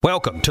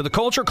Welcome to the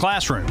Culture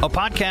Classroom, a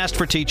podcast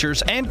for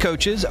teachers and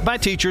coaches by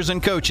teachers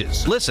and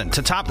coaches. Listen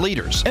to top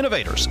leaders,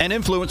 innovators, and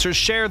influencers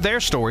share their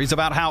stories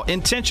about how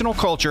intentional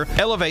culture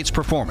elevates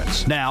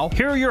performance. Now,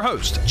 here are your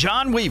hosts,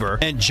 John Weaver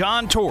and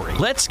John Torrey.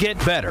 Let's get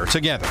better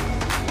together.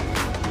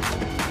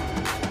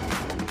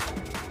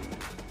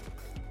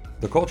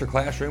 The Culture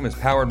Classroom is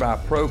powered by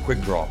Pro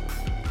Quick Draw.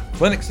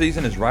 Clinic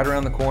season is right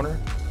around the corner.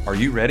 Are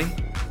you ready?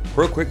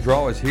 Pro Quick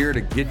Draw is here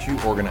to get you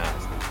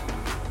organized.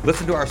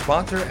 Listen to our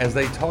sponsor as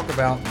they talk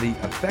about the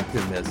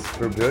effectiveness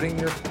for building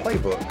your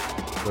playbook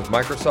with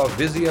Microsoft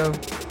Visio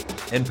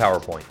and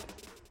PowerPoint.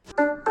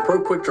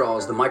 Pro Quick Draw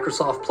is the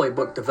Microsoft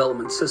Playbook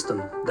development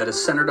system that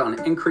is centered on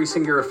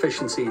increasing your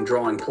efficiency in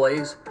drawing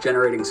plays,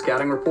 generating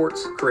scouting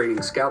reports,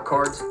 creating scout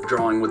cards,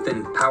 drawing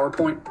within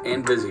PowerPoint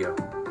and Visio.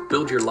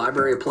 Build your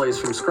library of plays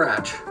from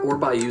scratch or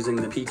by using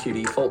the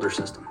PQD folder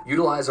system.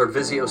 Utilize our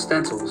Visio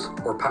stencils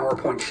or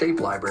PowerPoint shape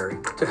library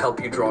to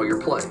help you draw your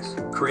plays.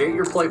 Create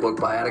your playbook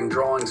by adding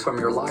drawings from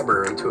your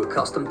library to a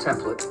custom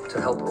template to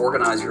help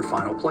organize your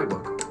final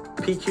playbook.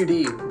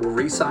 PQD will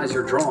resize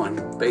your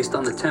drawing based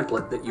on the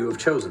template that you have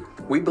chosen.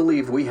 We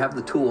believe we have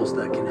the tools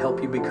that can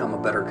help you become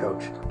a better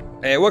coach.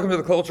 Hey, welcome to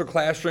the Culture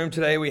Classroom.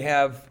 Today we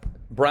have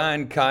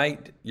Brian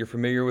Kite. You're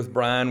familiar with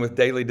Brian with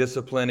Daily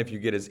Discipline. If you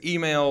get his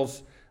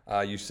emails,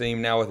 you see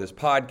him now with his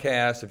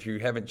podcast. If you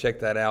haven't checked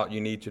that out,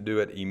 you need to do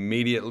it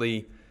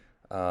immediately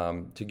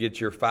to get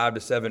your 5 to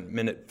 7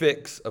 minute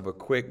fix of a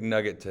quick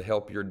nugget to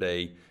help your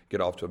day get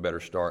off to a better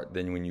start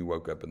than when you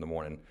woke up in the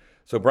morning.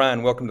 So,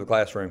 Brian, welcome to the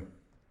classroom.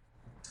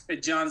 Hey,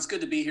 John, it's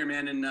good to be here,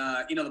 man. And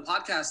the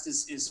podcast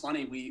is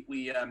funny. We've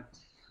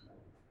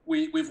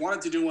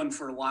wanted to do one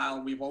for a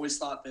while. We've always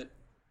thought that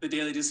the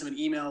Daily Discipline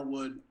email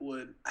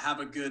would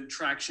have a good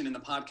traction in the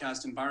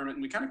podcast environment.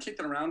 And we kind of kicked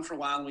it around for a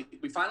while. And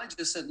we finally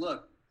just said,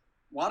 look,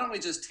 why don't we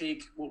just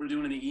take what we're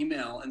doing in the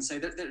email and say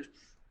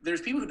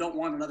there's people who don't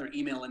want another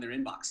email in their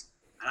inbox.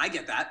 And I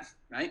get that,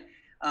 right?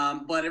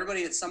 But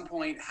everybody at some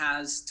point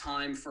has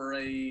time for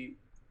a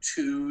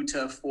 2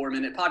 to 4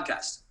 minute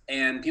podcast.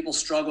 And people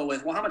struggle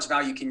with, well, how much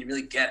value can you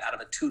really get out of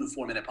a 2 to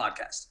 4 minute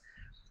podcast?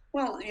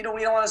 Well, we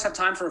don't always have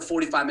time for a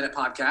 45-minute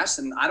podcast.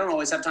 And I don't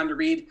always have time to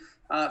read,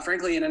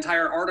 frankly, an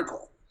entire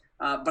article.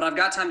 But I've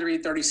got time to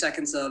read 30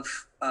 seconds of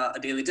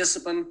a Daily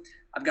Discipline.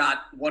 I've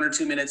got 1 or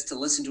 2 minutes to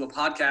listen to a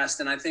podcast.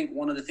 And I think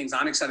one of the things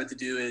I'm excited to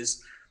do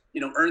is,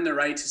 earn the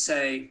right to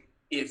say,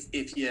 if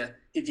you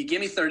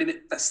give me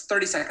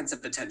 30 seconds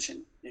of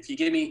attention, if you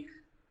give me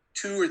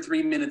 2 or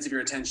 3 minutes of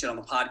your attention on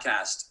the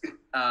podcast,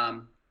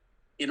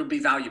 it'll be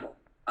valuable.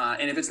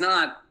 And if it's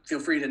not, feel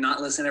free to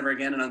not listen ever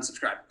again and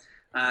unsubscribe.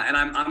 And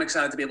I'm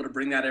excited to be able to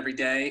bring that every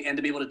day and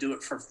to be able to do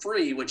it for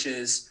free, which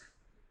is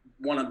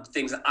one of the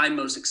things that I'm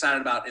most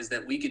excited about, is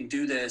that we can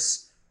do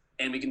this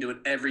and we can do it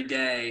every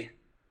day.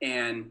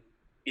 And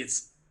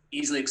it's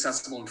easily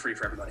accessible and free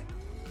for everybody.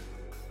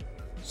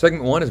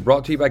 Segment 1 is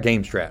brought to you by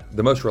GameStrat,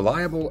 the most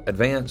reliable,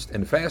 advanced,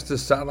 and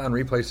fastest sideline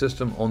replay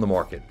system on the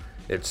market.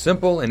 It's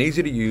simple and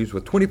easy to use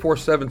with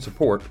 24/7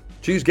 support.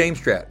 Choose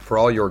GameStrat for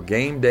all your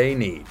game day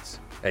needs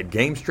at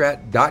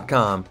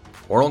GameStrat.com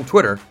or on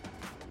Twitter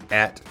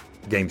at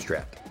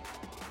GameStrat.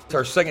 It's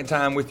our second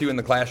time with you in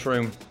the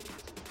classroom.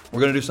 We're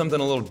going to do something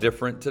a little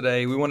different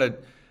today. We want to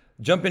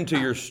jump into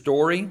your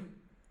story,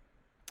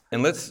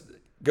 and let's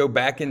go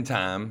back in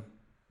time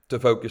to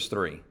Focus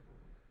 3.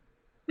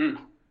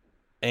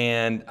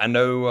 And I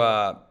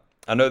know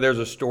there's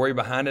a story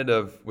behind it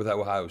with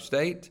Ohio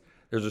State.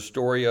 There's a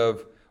story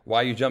of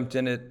why you jumped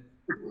in it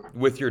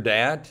with your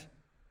dad,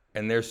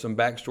 and there's some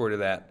backstory to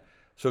that.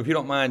 So if you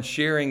don't mind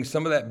sharing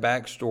some of that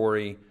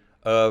backstory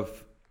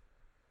of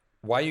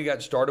why you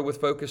got started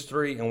with Focus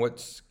 3 and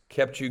what's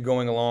kept you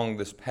going along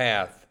this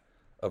path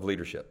of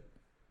leadership.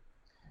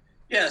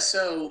 Yeah,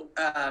 so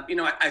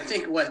I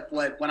think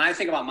when I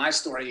think about my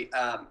story,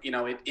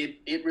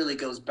 it really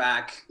goes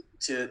back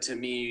to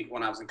me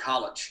when I was in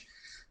college,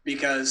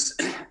 because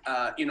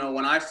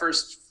when I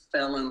first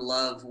fell in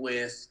love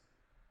with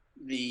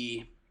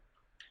the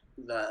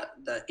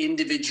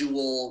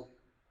individual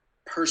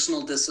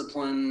personal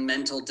discipline,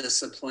 mental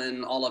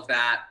discipline, all of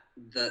that,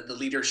 the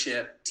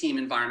leadership, team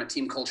environment,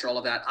 team culture, all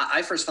of that,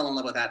 I first fell in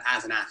love with that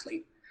as an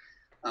athlete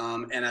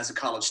and as a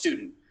college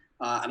student,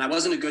 and I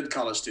wasn't a good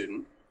college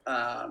student.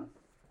 And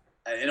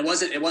it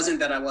wasn't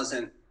that I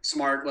wasn't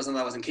smart, wasn't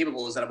that I wasn't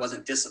capable, is that I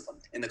wasn't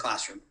disciplined in the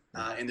classroom,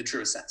 in the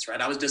truest sense,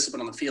 right? I was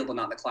disciplined on the field, but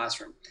not in the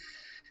classroom.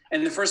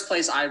 And the first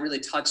place I really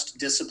touched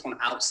discipline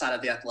outside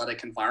of the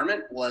athletic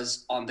environment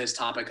was on this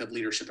topic of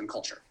leadership and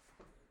culture.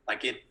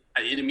 Like it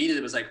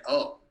immediately was like,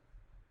 oh,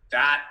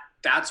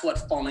 that's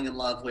what falling in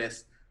love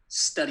with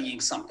studying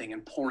something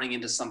and pouring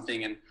into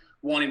something and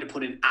wanting to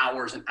put in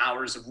hours and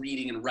hours of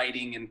reading and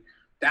writing. And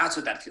that's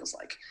what that feels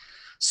like.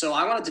 So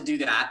I wanted to do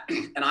that.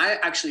 And I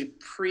actually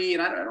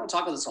and I don't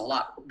talk about this a whole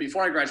lot.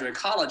 Before I graduated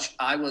college,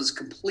 I was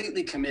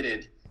completely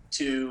committed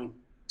to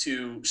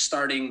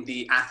starting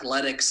the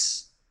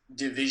athletics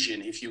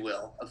division, if you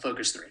will, of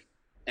Focus 3.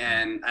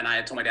 And I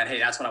had told my dad, hey,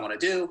 that's what I want to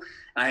do.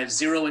 And I had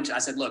zero interest. I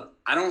said, look,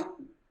 I don't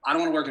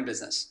want to work in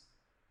business.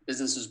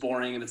 Business is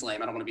boring and it's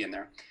lame. I don't want to be in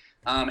there.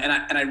 And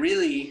I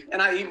really,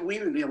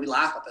 we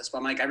laugh at this, but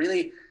I'm like, I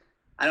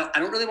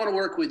don't really want to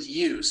work with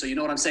you. So you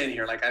know what I'm saying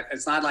here? Like,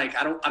 it's not like,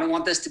 I don't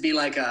want this to be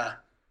like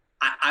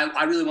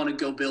I really want to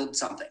go build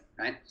something.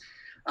 Right.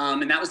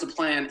 And that was the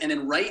plan. And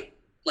then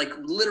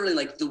literally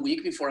like the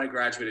week before I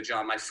graduated,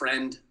 John, my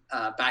friend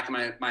back in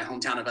my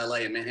hometown of LA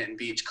in Manhattan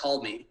Beach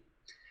called me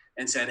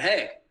and said,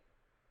 "Hey,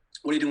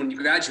 what are you doing when you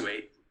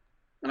graduate?"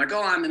 I'm like,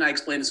 "Oh, and I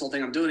explained this whole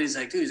thing I'm doing." He's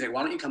like,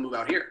 "Why don't you come move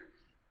out here?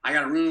 I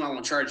got a room. I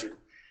won't charge you."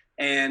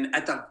 And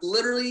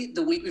literally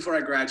the week before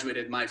I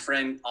graduated, my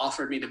friend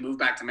offered me to move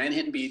back to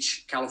Manhattan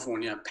Beach,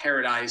 California,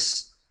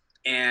 paradise.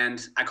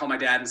 And I called my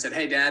dad and said,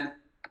 "Hey, Dad,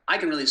 I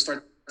can really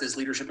start this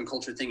leadership and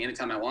culture thing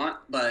anytime I want,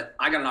 but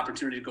I got an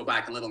opportunity to go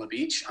back and live on the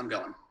beach. I'm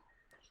going."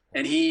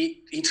 And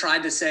he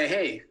tried to say,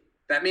 "Hey,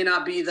 that may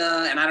not be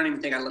and I don't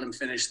even think I let him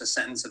finish the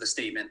sentence of the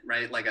statement,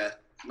 right? Like a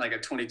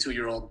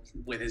 22-year-old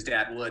with his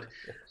dad would."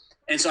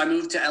 And so I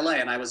moved to LA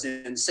and I was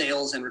in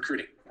sales and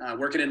recruiting,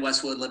 working in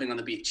Westwood, living on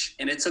the beach.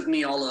 And it took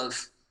me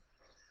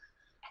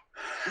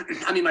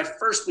my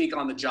first week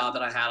on the job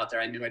that I had out there,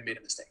 I knew I'd made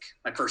a mistake,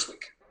 my first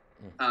week.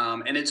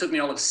 And it took me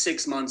all of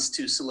 6 months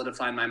to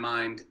solidify in my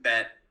mind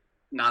that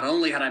not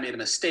only had I made a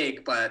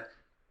mistake, but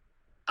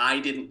I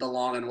didn't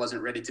belong and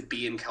wasn't ready to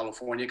be in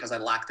California because I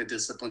lacked the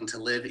discipline to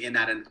live in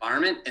that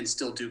environment and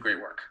still do great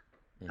work.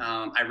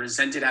 I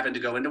resented having to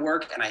go into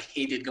work, and I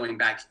hated going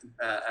back.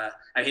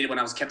 I hated when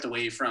I was kept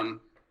away from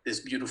this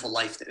beautiful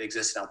life that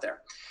existed out there.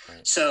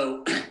 Right.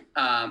 So,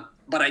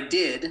 but I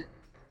did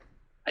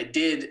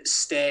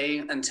stay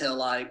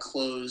until I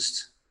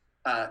closed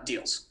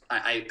deals.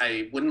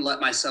 I wouldn't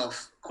let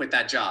myself quit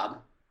that job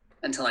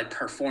until I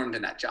performed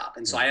in that job.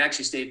 And so I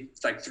actually stayed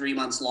like 3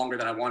 months longer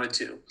than I wanted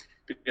to,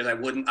 because I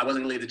wasn't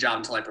going to leave the job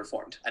until I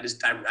performed.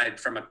 I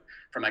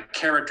from a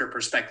character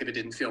perspective, it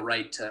didn't feel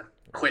right to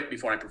quit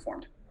before I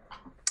performed.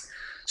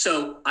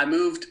 So I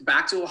moved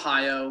back to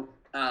Ohio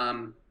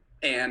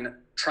and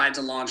tried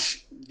to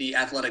launch the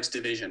athletics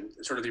division,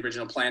 sort of the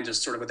original plan,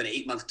 just sort of with an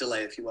 8-month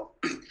delay, if you will.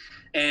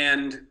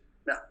 And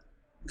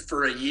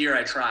for a year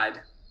I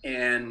tried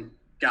and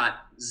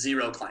got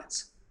 0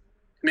 clients.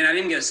 I mean, I didn't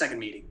even get a second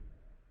meeting.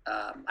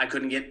 I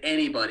couldn't get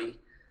anybody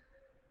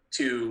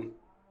to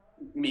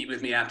meet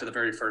with me after the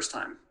very first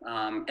time.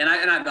 And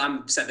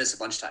I've said this a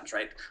bunch of times,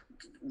 right?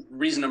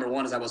 Reason number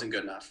 1 is I wasn't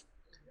good enough.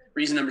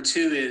 Reason number 2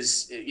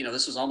 is,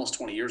 this was almost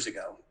 20 years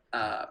ago.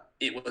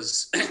 It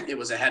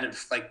was ahead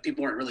of, like,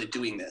 people weren't really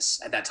doing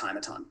this at that time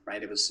a ton,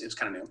 right? It was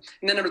kind of new.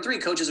 And then number 3,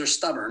 coaches are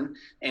stubborn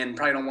and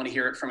probably don't want to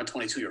hear it from a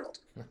 22-year-old.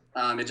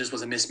 It just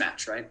was a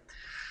mismatch, right?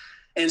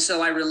 And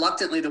so I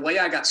reluctantly, the way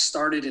I got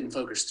started in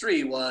Focus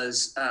 3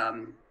 was,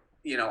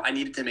 I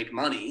needed to make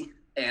money.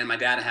 And my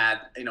dad had,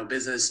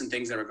 business and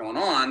things that were going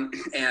on.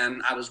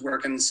 And I was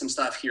working some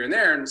stuff here and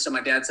there. And so my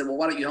dad said, "Well,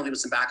 why don't you help me with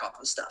some back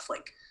office stuff?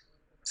 Like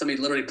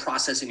somebody literally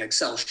processing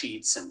Excel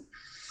sheets and,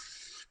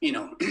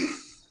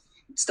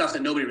 stuff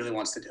that nobody really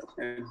wants to do."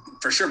 And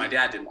for sure, my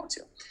dad didn't want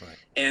to. Right.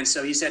 And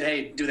so he said,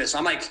 "Hey, do this." So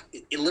I'm like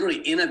literally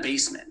in a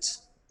basement,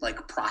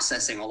 like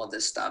processing all of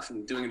this stuff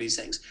and doing these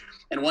things.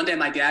 And one day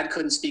my dad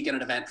couldn't speak at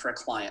an event for a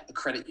client, a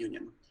credit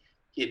union.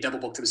 He had double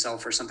booked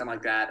himself or something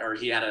like that, or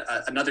he had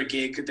another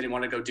gig that he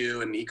wanted to go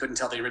do, and he couldn't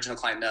tell the original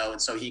client no. And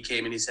so he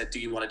came and he said, "Do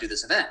you want to do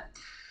this event?"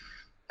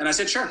 And I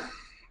said, "Sure."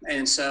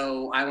 And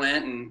so I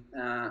went and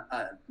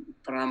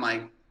put on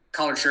my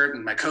collared shirt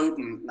and my coat,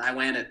 and I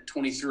went at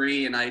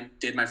 23, and I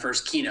did my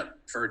first keynote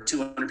for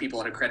 200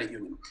 people at a credit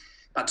union,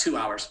 about 2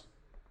 hours.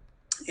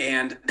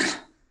 And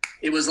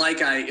it was like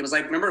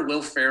remember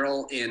Will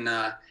Ferrell in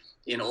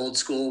Old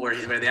School where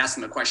they asked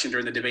him a question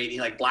during the debate, he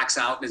like blacks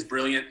out and is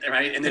brilliant,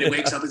 right? And then he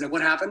wakes up and he's like,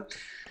 "What happened?"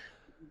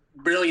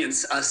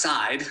 Brilliance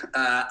aside,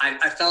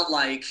 I felt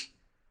like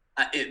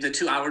the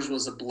 2 hours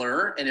was a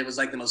blur, and it was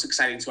like the most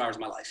exciting 2 hours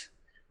of my life.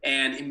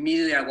 And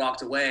immediately I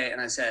walked away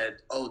and I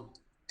said, "Oh,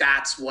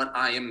 that's what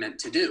I am meant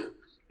to do."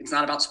 It's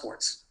not about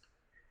sports.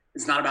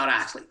 It's not about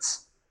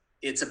athletes.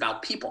 It's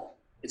about people.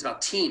 It's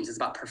about teams. It's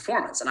about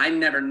performance. And I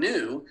never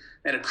knew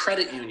that a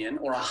credit union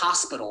or a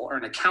hospital or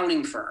an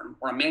accounting firm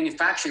or a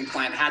manufacturing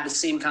plant had the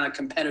same kind of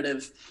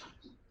competitive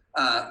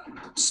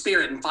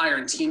spirit and fire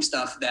and team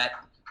stuff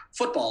that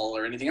football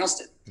or anything else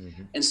did.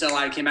 Mm-hmm. And so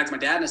I came back to my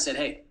dad and I said,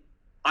 "Hey,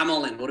 I'm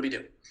all in. What do we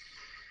do?"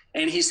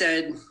 And he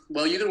said,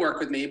 "Well, you can work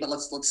with me, but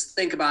let's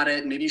think about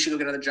it. Maybe you should go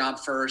get another job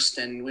first."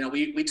 And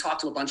we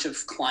talked to a bunch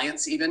of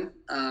clients even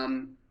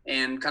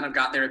and kind of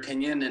got their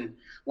opinion. And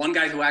one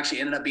guy who actually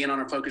ended up being on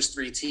our Focus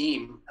 3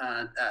 team,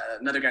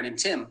 another guy named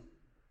Tim,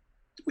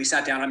 we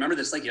sat down. I remember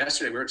this like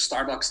yesterday. We were at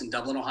Starbucks in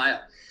Dublin, Ohio.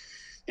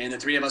 And the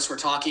 3 of us were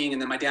talking,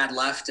 and then my dad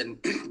left, and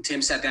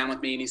Tim sat down with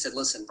me, and he said,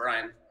 "Listen,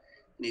 Brian,"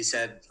 and he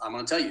said, "I'm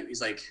going to tell you."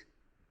 He's like,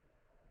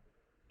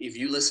 "If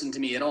you listen to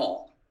me at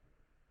all,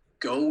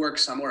 go work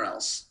somewhere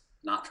else,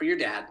 not for your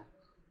dad.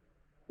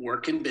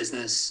 Work in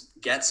business,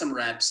 get some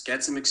reps,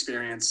 get some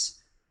experience,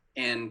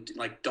 and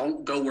like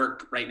don't go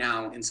work right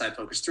now inside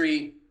Focus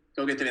 3.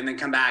 Go get them and then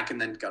come back and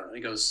then go."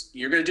 He goes,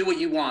 "You're going to do what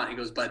you want." He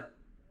goes, "But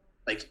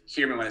like,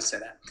 hear me when I say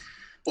that."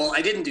 Well,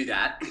 I didn't do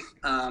that.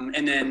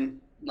 And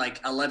then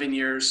like 11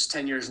 years,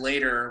 10 years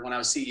later, when I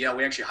was CEO,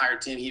 we actually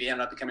hired Tim. He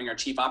ended up becoming our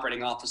chief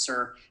operating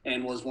officer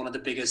and was one of the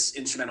biggest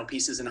instrumental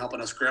pieces in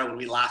helping us grow. And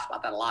we laugh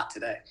about that a lot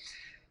today.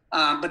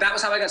 But that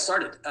was how I got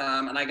started.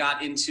 And I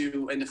got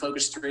into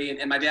Focus 3,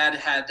 and my dad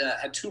had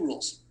 2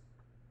 rules.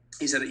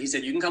 He said,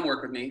 you can come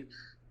work with me.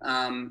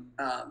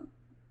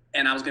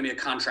 And I was going to be a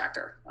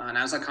contractor. And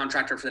I was a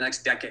contractor for the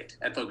next decade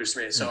at Focus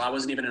 3. So I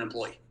wasn't even an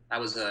employee. I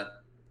was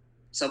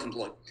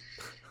self-employed.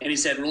 And he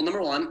said, rule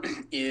number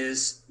 1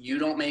 is you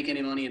don't make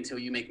any money until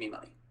you make me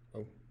money. Oh.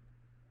 And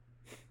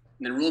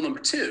then rule number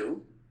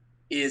 2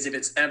 is if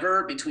it's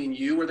ever between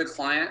you or the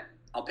client,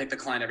 I'll pick the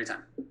client every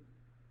time.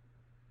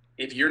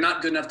 If you're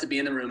not good enough to be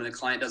in the room and the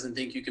client doesn't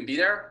think you can be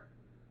there,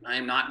 I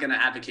am not going to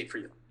advocate for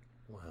you.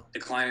 Wow. The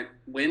client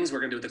wins,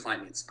 we're going to do what the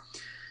client needs.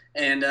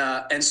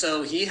 And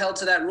so he held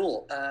to that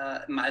rule.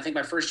 I think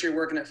my first year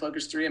working at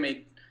Focus 3, I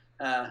made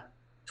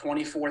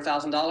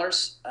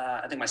 $24,000.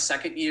 I think my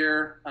second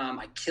year,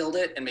 I killed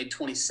it and made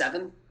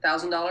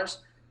 $27,000.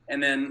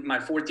 And then my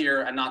fourth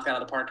year, I knocked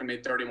out of the park and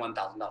made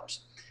 $31,000.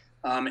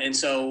 And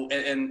so,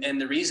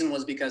 and the reason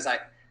was because I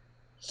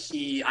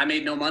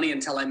made no money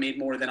until I made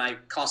more than I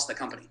cost the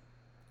company.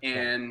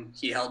 And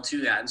he held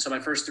to that. And so my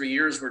first 3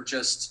 years were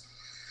just,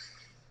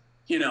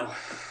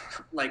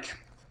 like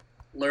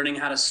learning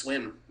how to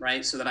swim,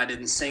 right? So that I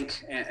didn't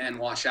sink and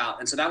wash out.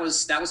 And so that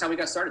was how we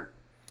got started.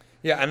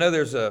 Yeah, I know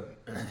there's a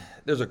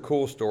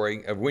cool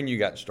story of when you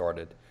got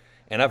started.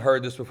 And I've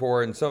heard this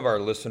before, and some of our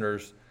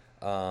listeners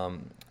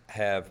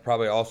have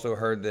probably also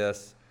heard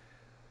this.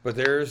 But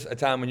there's a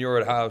time when you were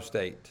at Ohio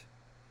State,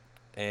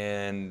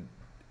 and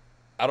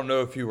I don't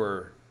know if you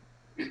were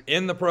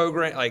in the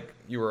program, like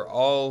you were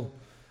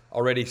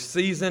already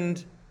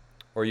seasoned,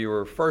 or you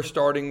were first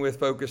starting with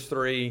Focus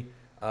 3.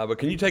 But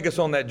can you take us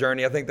on that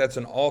journey? I think that's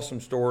an awesome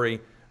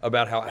story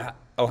about how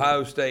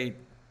Ohio State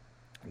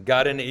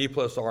got into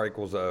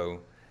E+R=O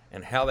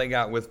and how they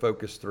got with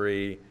Focus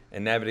 3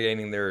 and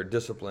navigating their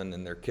discipline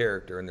and their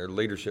character and their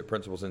leadership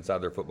principles inside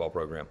their football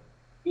program.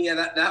 Yeah,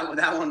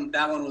 that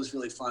one was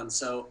really fun.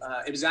 So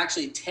it was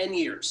actually 10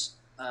 years.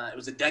 It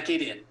was a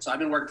decade in. So I've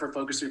been working for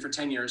Focus 3 for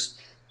 10 years.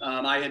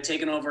 I had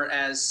taken over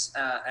as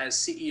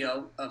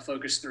CEO of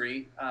Focus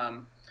 3.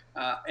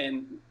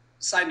 And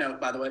side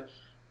note, by the way,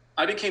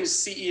 I became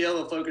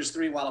CEO of Focus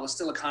 3 while I was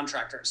still a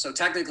contractor. So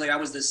technically, I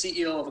was the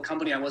CEO of a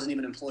company I wasn't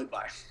even employed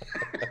by.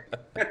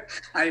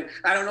 I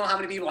don't know how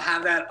many people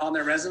have that on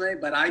their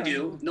resume, but I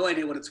do. No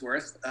idea what it's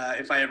worth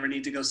if I ever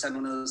need to go send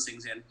one of those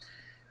things in.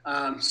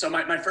 So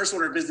my first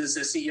order of business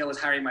as CEO was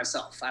hiring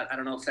myself. I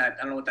don't know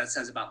what that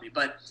says about me,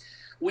 but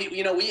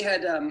we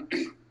had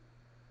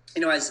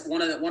as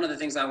one of the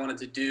things I wanted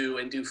to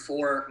do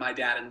for my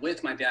dad and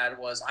with my dad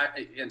was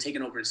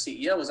taking over as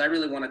CEO was I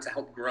really wanted to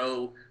help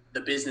grow the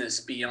business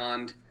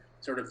beyond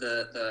sort of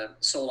the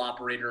sole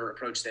operator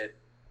approach that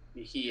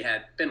he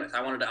had been with.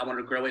 I wanted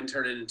to grow it and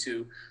turn it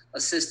into a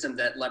system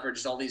that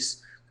leveraged all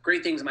these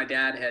great things my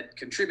dad had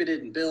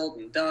contributed and built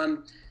and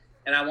done.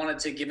 And I wanted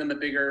to give him a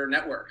bigger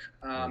network.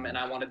 And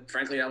I wanted,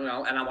 frankly, and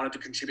I wanted to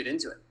contribute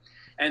into it.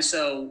 And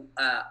so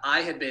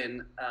I had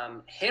been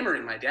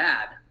hammering my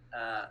dad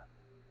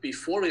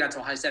before we got to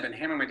Ohio State, and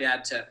hammering my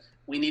dad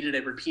we needed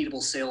a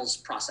repeatable sales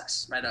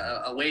process, right?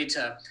 A way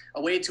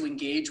to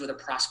engage with a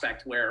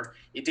prospect where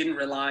it didn't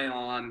rely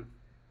on,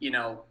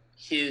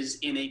 his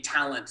innate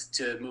talent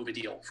to move a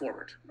deal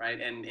forward, right?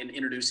 And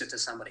introduce it to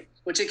somebody,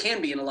 which it can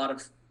be in a lot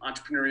of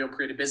entrepreneurial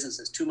creative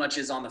businesses. Too much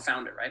is on the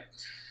founder, right?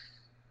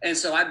 And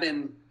so I've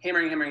been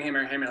hammering,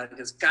 like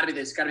it's gotta be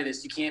this.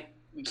 You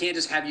can't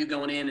just have you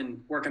going in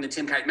and working the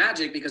Tim Kite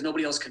magic because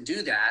nobody else can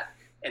do that.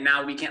 And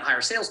now we can't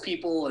hire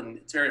salespeople and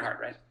it's very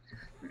hard, right?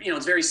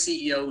 It's very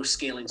CEO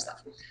scaling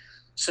stuff.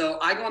 So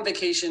I go on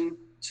vacation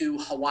to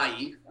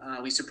Hawaii.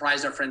 We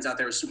surprised our friends out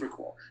there. It was super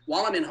cool.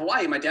 While I'm in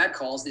Hawaii, my dad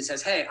calls and he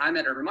says, "Hey, I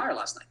met Urban Meyer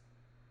last night."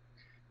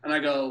 And I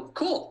go,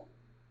 "Cool."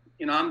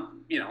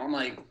 I'm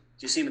like, "Do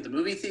you see him at the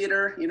movie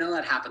theater?"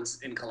 That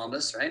happens in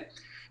Columbus, right? And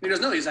he goes,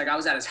 "No." He's like, "I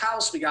was at his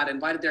house. We got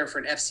invited there for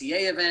an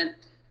FCA event."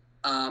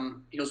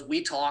 He goes,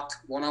 "We talked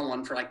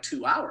one-on-one for like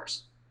 2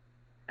 hours."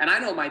 And I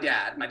know my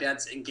dad. My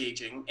dad's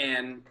engaging,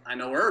 and I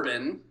know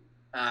Urban.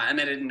 I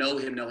didn't know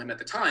him at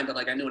the time, but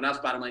I knew enough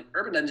about him. Like,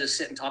 Urban doesn't just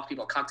sit and talk to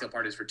people at cocktail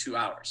parties for 2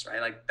 hours, right?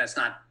 Like, that's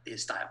not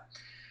his style.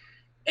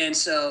 And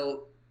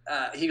so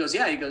he goes,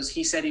 "Yeah." He goes,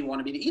 "He said he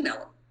wanted me to email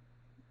him."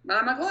 And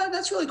I'm like, "Well,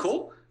 that's really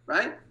cool,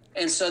 right?"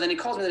 And so then he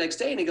calls me the next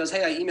day and he goes,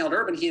 "Hey, I emailed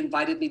Urban. He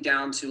invited me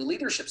down to a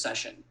leadership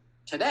session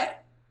today."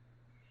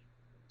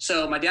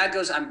 So my dad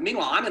goes,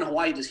 meanwhile, I'm in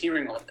Hawaii just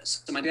hearing all of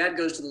this. So my dad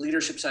goes to the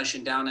leadership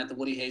session down at the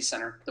Woody Hayes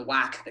Center, the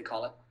WAC, they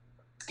call it.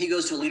 He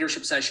goes to a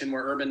leadership session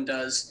where Urban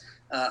does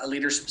a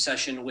leadership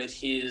session with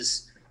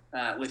his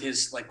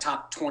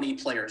top 20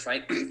 players,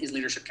 right? His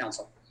leadership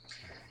council.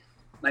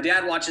 My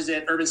dad watches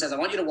it. Urban says, "I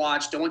want you to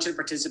watch, don't want you to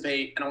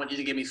participate, and I want you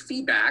to give me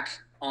feedback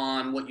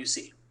on what you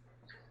see."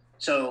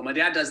 So my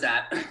dad does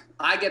that.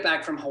 I get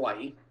back from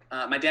Hawaii.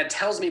 My dad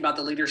tells me about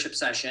the leadership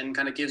session,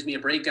 kind of gives me a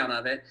breakdown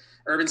of it.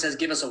 Urban says,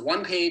 "Give us a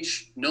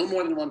no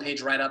more than one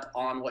page write-up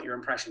on what your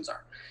impressions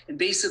are." And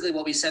basically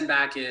what we send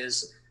back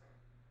is,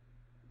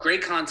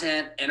 great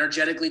content,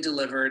 energetically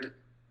delivered,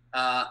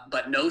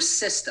 but no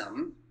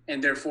system,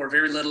 and therefore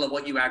very little of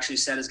what you actually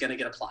said is going to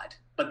get applied.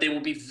 But they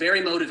will be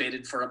very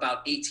motivated for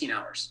about 18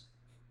 hours.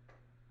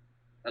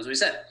 That's what we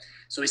said.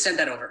 So we sent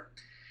that over.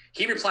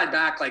 He replied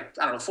back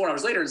 4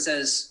 hours later and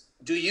says,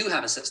 do you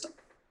have a system?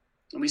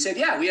 And we said,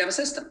 yeah, we have a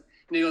system.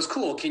 And he goes,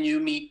 cool. Can you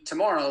meet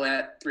tomorrow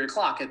at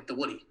 3:00 at the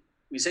Woody?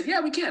 We said,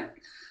 yeah, we can.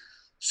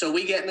 So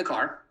we get in the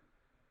car.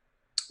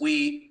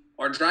 We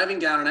are driving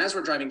down. And as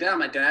we're driving down,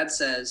 my dad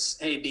says,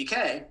 hey,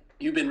 BK,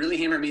 you've been really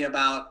hammering me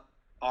about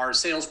our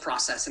sales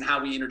process and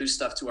how we introduce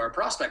stuff to our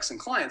prospects and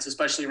clients,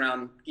 especially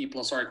around E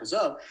plus R equals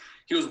O.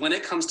 He goes, when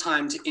it comes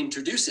time to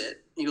introduce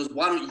it, he goes,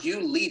 why don't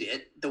you lead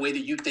it the way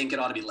that you think it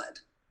ought to be led?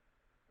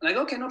 And I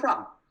go, okay, no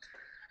problem.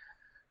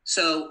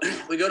 So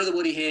we go to the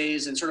Woody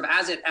Hayes, and sort of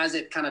as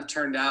it kind of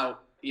turned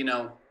out,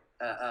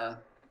 the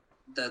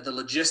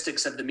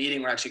logistics of the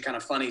meeting were actually kind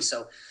of funny.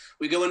 So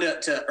we go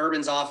into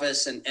Urban's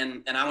office, and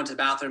I went to the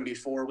bathroom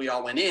before we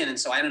all went in. And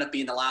so I ended up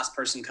being the last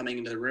person coming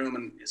into the room,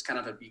 and it's kind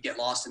of you get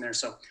lost in there.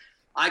 So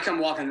I come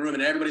walking in the room,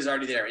 and everybody's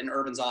already there in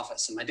Urban's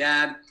office. And my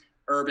dad,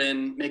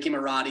 Urban, Mickey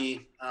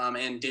Marotti,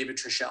 and David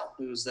Trishell,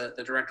 who's the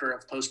director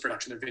of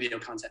post-production of video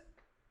content.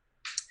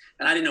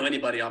 And I didn't know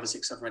anybody, obviously,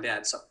 except for my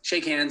dad. So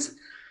shake hands.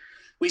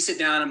 We sit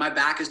down, and my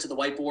back is to the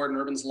whiteboard and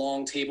Urban's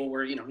long table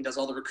where, he does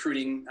all the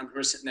recruiting.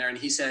 We're sitting there, and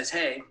he says,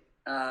 hey,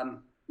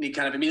 and he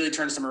kind of immediately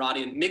turns to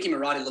Marotti, and Mickey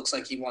Marotti looks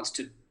like he wants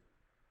to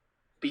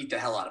beat the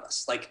hell out of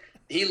us. Like,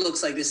 he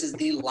looks like this is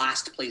the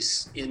last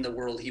place in the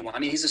world he wants. I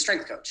mean, he's a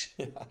strength coach.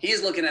 Yeah. He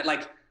is looking at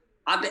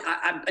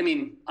I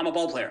mean, I'm a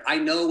ball player. I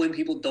know when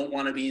people don't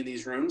want to be in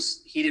these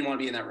rooms. He didn't want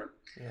to be in that room.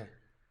 Yeah.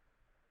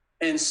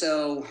 And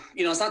so,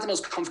 it's not the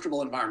most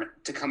comfortable environment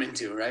to come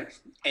into, right?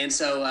 And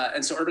so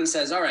Urban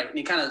says, all right. And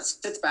he kind of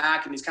sits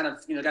back, and he's kind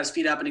of, got his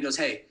feet up, and he goes,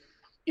 hey,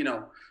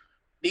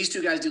 these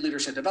two guys do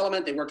leadership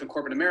development. They worked in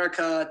corporate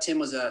America. Tim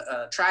was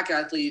a track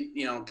athlete.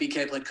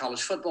 BK played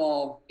college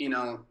football.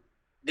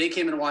 They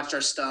came and watched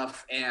our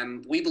stuff,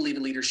 and we believe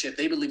in leadership.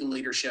 They believe in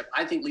leadership.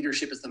 I think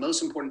leadership is the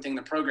most important thing in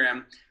the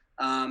program.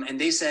 And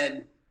they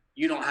said,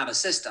 you don't have a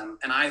system.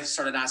 And I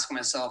started asking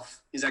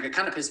myself, he's like, it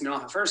kind of pissed me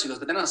off at first. He goes,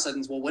 but then all of a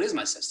sudden, well, what is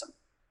my system?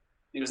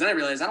 He goes, then I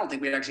realized I don't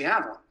think we actually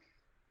have one.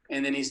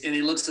 And then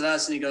he looks at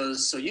us and he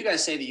goes, so you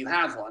guys say that you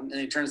have one.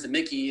 And he turns to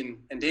Mickey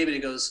and David.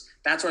 He goes,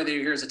 that's why they're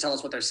here, is to tell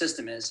us what their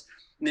system is.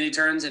 And then he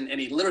turns and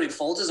he literally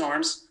folds his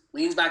arms,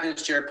 leans back in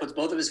his chair, puts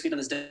both of his feet on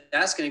his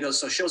desk, and he goes,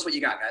 so show us what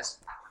you got, guys.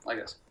 Like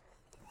this.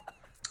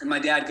 And my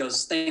dad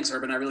goes, thanks,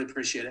 Urban. I really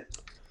appreciate it.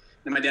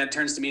 And my dad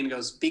turns to me and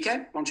goes, BK,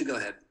 why don't you go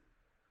ahead?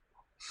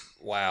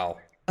 Wow.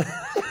 And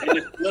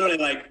just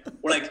literally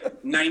we're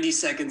 90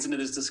 seconds into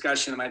this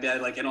discussion, and my dad,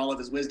 in all of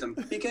his wisdom,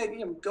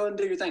 BK, go and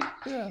do your thing.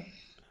 Yeah.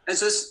 And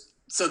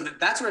so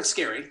that's where it's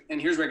scary, and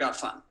here's where it got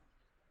fun.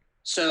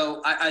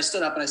 So I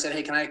stood up and I said,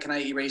 hey, can I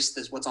erase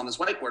this? What's on this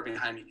whiteboard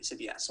behind me? He said,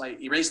 yeah. So I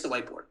erased the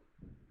whiteboard,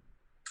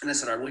 and I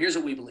said, all right, well, here's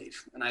what we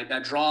believe. And I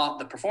draw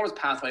the performance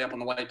pathway up on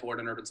the whiteboard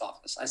in Urban's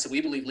office. I said,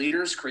 we believe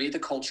leaders create the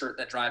culture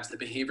that drives the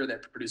behavior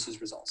that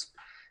produces results.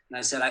 And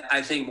I said,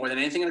 I think more than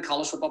anything in a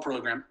college football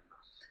program,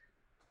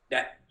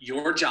 that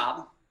your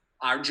job,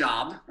 our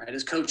job, right,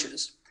 as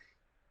coaches,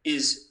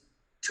 is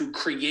to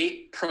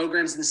create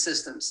programs and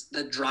systems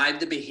that drive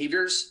the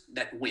behaviors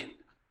that win.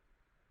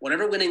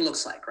 Whatever winning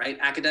looks like, right?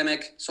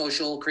 Academic,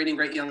 social, creating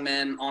great young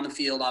men on the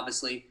field,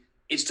 obviously,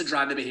 it's to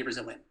drive the behaviors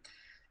that win.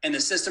 And the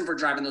system for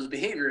driving those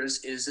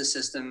behaviors is the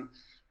system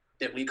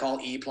that we call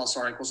E plus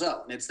R equals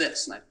O. And it's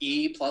this,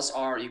 E plus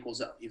R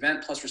equals O.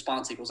 Event plus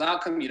response equals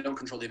outcome. You don't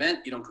control the event.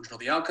 You don't control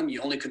the outcome. You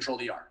only control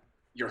the R.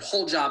 Your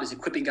whole job is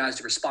equipping guys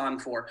to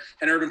respond for,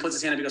 and Urban puts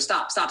his hand up and goes,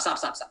 stop.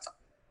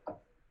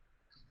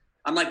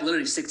 I'm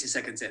literally 60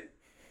 seconds in.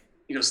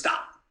 He goes,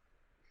 stop.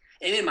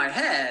 And in my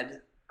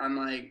head, I'm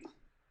like,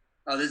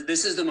 oh,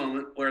 this is the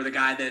moment where the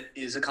guy that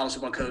is a college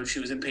football coach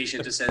who is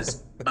impatient just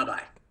says,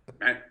 bye-bye,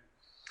 right?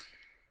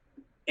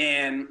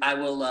 And I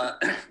will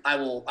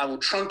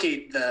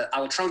truncate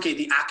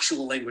the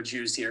actual language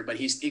used here, but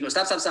he goes,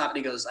 stop. And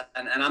he goes,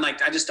 and I'm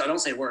like, I don't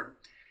say a word.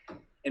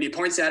 And he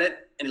points at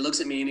it and he looks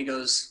at me and he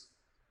goes,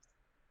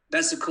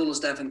 that's the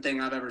coolest effing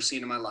thing I've ever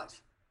seen in my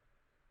life.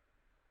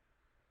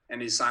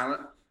 And he's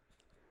silent. And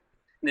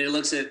then he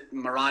looks at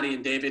Marotti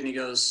and David and he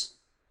goes,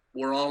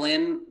 we're all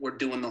in, we're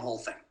doing the whole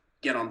thing.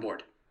 Get on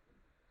board.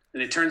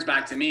 And he turns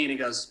back to me and he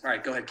goes, all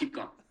right, go ahead, keep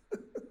going.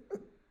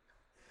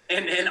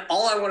 And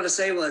all I wanted to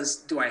say was,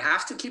 do I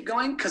have to keep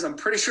going? Because I'm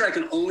pretty sure I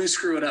can only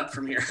screw it up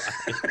from here.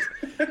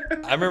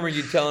 I remember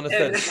you telling us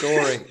that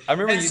story. I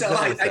remember you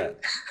telling us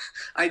that.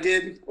 I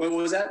did. What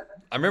was that?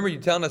 I remember you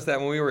telling us that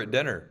when we were at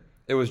dinner.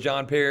 It was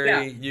John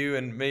Perry, you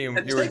and me,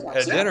 and you were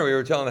at dinner. We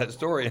were telling that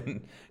story,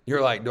 and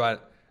you're like,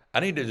 I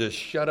need to just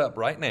shut up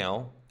right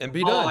now and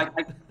be done.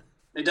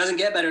 It doesn't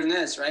get better than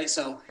this, right?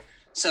 So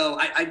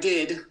I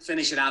did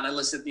finish it out. I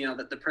listed,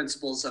 the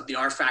principles of the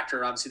R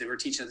factor, obviously, that we were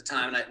teaching at the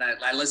time, and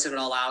I listed it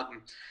all out,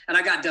 and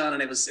I got done,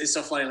 and it's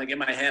so funny. In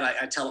my head,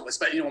 I tell it was,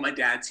 but my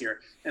dad's here,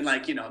 and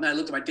and I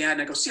looked at my dad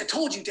and I go, see, I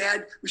told you,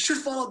 Dad, we should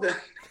follow the.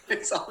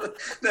 It's all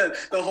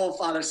the whole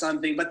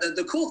father-son thing. But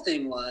the cool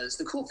thing was,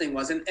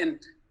 and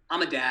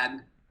I'm a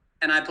dad,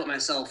 and I put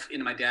myself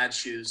into my dad's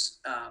shoes,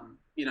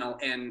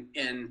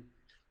 and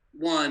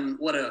one,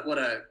 what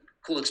a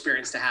cool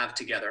experience to have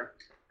together.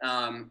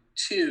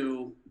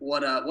 Two,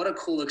 what a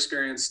cool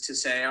experience to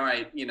say, all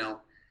right,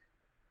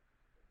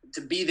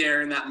 to be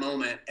there in that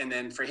moment, and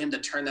then for him to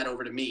turn that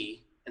over to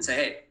me and say,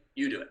 hey,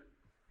 you do it.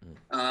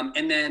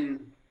 And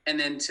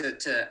then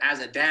to as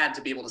a dad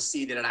to be able to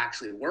see that it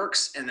actually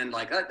works, and then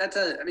I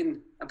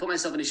put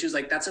myself in his shoes,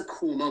 that's a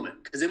cool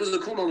moment, because it was a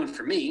cool moment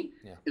for me.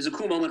 Yeah. It was a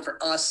cool moment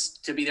for us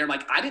to be there.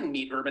 I didn't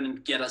meet Urban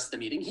and get us the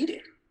meeting, he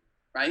did,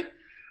 right?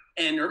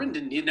 And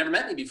Urban he'd never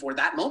met me before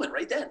that moment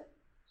right then.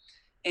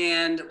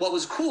 And what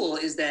was cool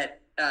is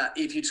that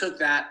if you took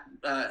that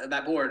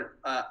board,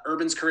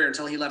 Urban's career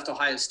until he left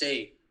Ohio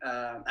State,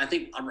 I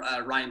think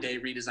Ryan Day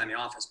redesigned the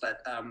office,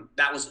 but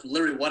that was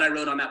literally what I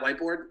wrote on that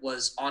whiteboard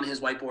was on his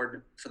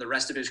whiteboard for the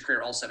rest of his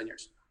career, all 7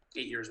 years,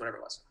 8 years, whatever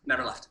it was.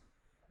 Never left.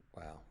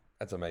 Wow.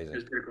 That's amazing. It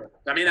was pretty cool.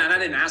 I mean, and I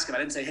didn't ask him. I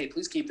didn't say, hey,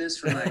 please keep this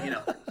for my,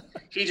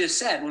 He just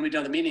said when we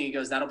done the meeting, he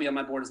goes, that'll be on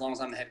my board as long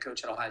as I'm the head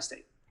coach at Ohio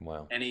State.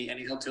 Wow. And he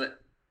held to it.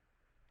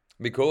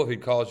 It'd be cool if he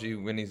calls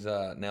you when he's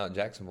now at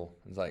Jacksonville.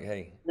 He's like,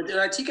 hey.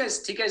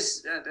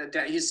 TK's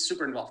he's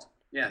super involved.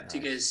 Yeah,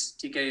 nice.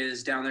 TK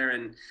is down there,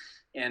 and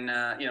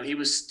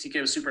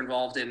TK was super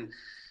involved in,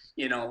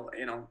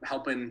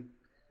 helping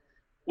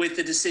with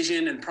the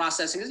decision and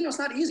processing. It's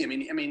not easy.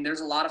 I mean, there's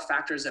a lot of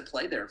factors that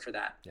play there for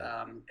that.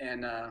 Yeah.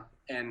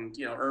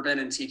 Urban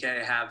and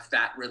TK have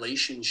that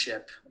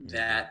relationship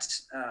that,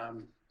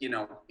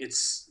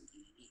 it's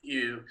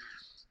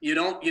you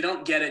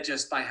don't get it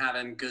just by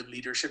having good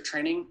leadership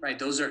training, right?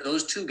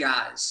 Those two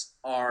guys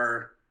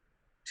are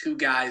two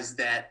guys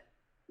that,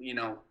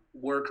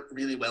 work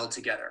really well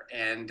together,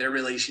 and their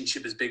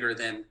relationship is bigger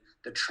than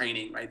the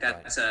training, right?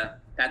 Those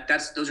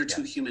are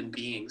two human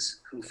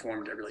beings who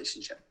formed a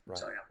relationship. Right.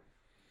 So,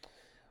 yeah.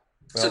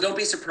 Well, so don't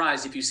be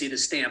surprised if you see the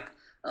stamp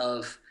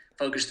of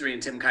Focus 3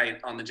 and Tim Kite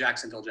on the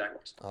Jacksonville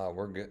Jaguars.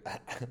 We're good.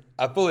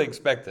 I fully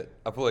expect it.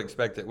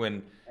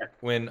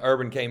 When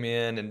Urban came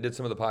in and did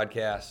some of the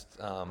podcasts,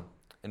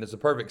 and it's a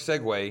perfect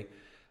segue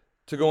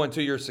to go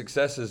into your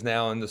successes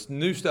now and this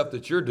new stuff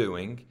that you're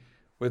doing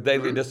with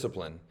Daily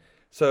Discipline.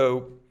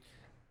 So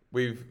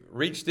we've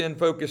reached in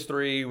Focus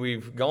 3.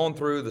 We've gone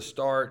through the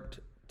start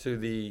to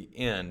the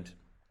end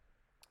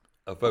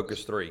of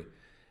Focus 3,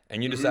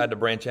 and you decided to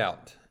branch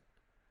out.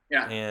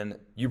 Yeah. And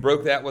you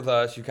broke that with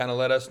us. You kind of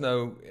let us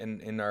know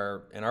in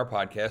our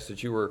podcast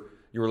that you were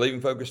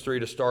leaving Focus 3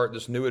 to start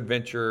this new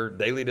adventure,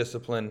 Daily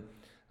Discipline,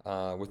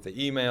 with the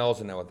emails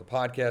and now with the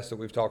podcast that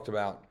we've talked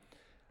about.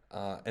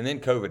 And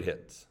then COVID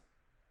hits.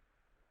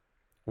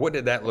 What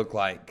did that look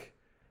like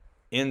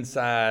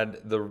inside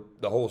the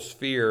whole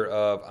sphere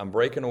of I'm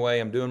breaking away,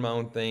 I'm doing my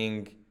own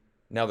thing,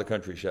 now the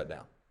country's shut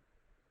down?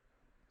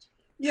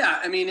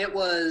 Yeah,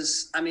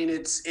 it's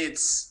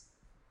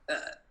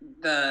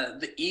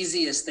the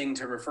easiest thing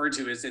to refer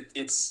to is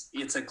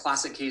it's a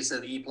classic case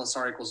of E plus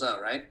R equals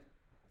O, right?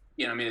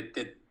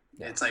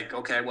 It's like,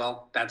 okay,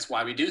 well, that's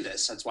why we do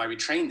this. That's why we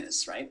train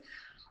this, right?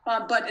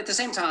 But at the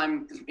same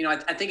time,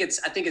 I think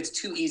it's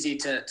too easy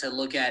to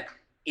look at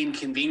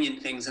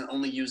inconvenient things and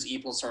only use E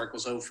plus R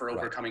equals O for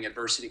overcoming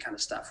adversity kind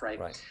of stuff, right?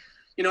 Right.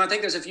 I think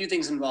there's a few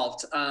things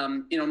involved.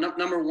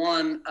 Number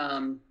one,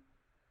 part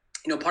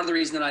of the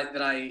reason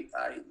that I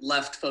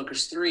left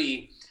Focus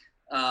 3,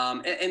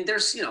 and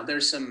there's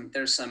some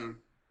there's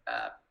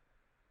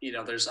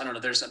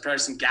probably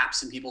some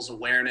gaps in people's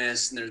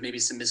awareness, and there's maybe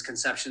some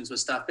misconceptions with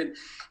stuff. But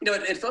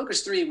at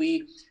Focus 3,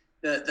 we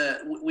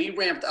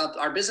ramped up,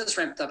 our business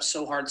ramped up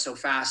so hard, so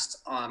fast,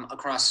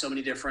 across so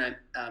many different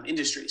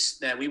industries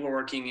that we were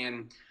working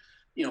in,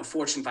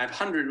 Fortune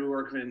 500. We were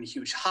working in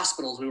huge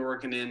hospitals. We were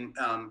working in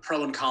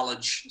pro and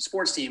college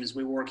sports teams.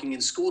 We were working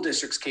in school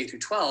districts K through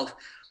 12,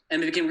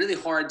 and it became really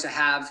hard to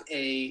have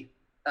to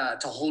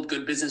hold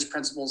good business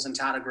principles and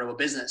to how to grow a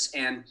business.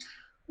 And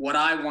what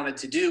I wanted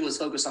to do was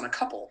focus on a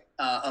couple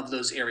of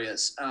those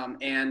areas.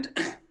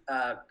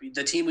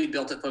 The team we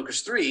built at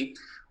Focus 3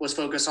 was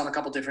focused on a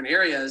couple different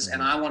areas,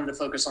 and I wanted to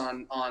focus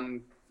on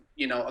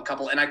a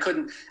couple. And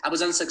I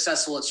was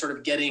unsuccessful at sort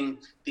of getting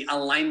the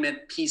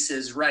alignment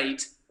pieces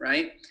right,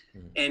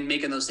 and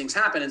making those things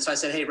happen. And so I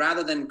said, hey,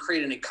 rather than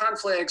create any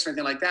conflicts or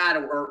anything like that,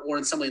 or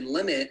in some way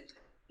limit,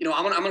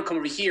 I'm gonna come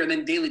over here. And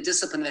then Daily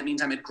Discipline in that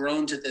meantime had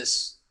grown to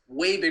this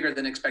way bigger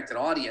than expected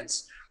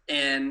audience,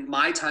 and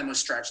my time was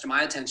stretched and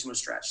my attention was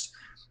stretched.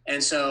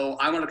 And so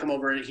I want to come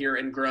over here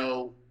and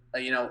grow,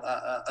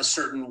 a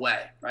certain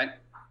way, right?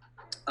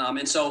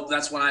 And so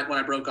that's when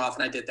I broke off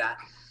and I did that.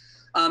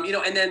 And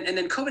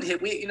then COVID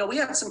hit. We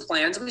had some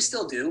plans, and we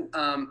still do,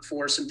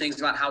 for some things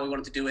about how we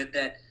wanted to do it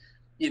that,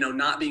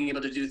 not being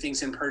able to do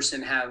things in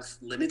person have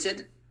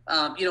limited.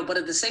 But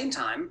at the same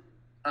time,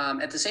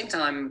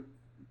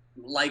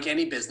 like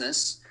any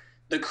business,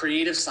 the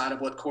creative side of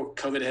what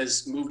COVID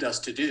has moved us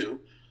to do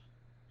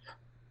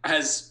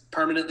has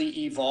permanently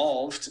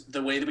evolved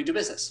the way that we do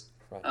business.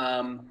 Right.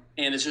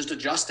 And it's just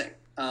adjusting.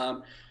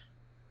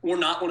 we're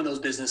not one of those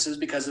businesses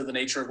because of the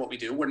nature of what we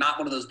do. We're not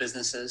one of those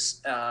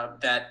businesses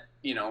that,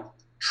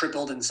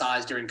 tripled in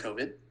size during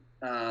COVID.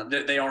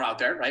 They are out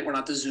there, right? We're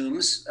not the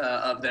Zooms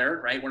of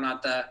there, right? We're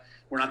not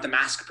the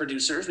mask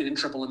producers. We didn't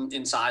triple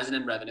in size and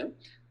in revenue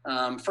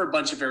for a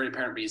bunch of very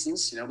apparent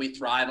reasons. We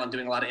thrive on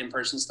doing a lot of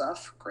in-person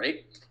stuff.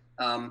 Great.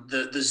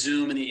 The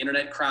Zoom and the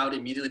internet crowd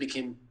immediately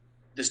became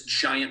this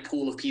giant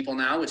pool of people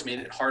now, which made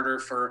it harder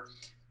for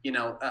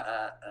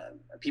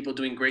people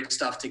doing great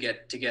stuff to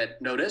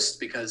get noticed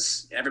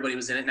because everybody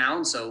was in it now.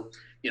 And so,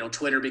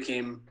 Twitter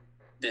became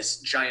this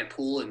giant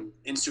pool, and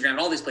Instagram,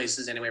 all these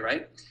places anyway,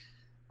 right?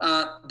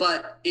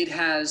 But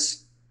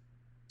it's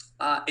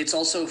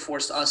also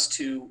forced us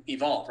to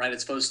evolve, right?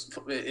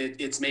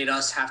 It's made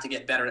us have to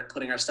get better at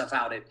putting our stuff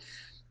out.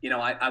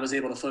 I was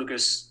able to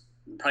focus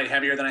probably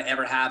heavier than I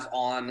ever have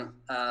on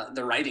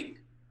the writing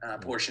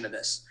portion of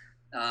this.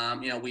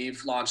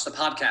 We've launched the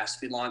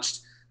podcast. We launched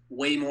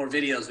way more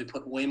videos. We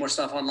put way more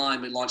stuff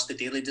online. We launched the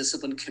Daily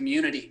Discipline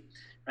community,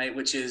 right?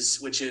 Which is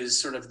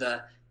sort of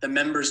the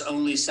members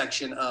only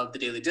section of the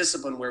Daily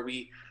Discipline where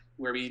we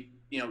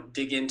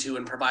dig into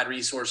and provide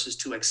resources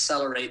to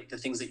accelerate the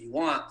things that you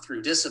want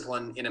through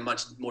discipline in a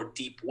much more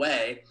deep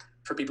way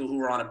for people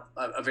who are on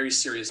a very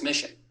serious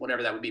mission,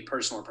 whatever that would be,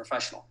 personal or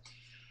professional.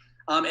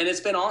 And it's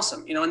been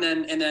awesome, and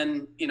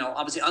then,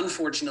 obviously,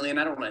 unfortunately, and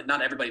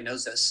not everybody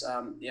knows this,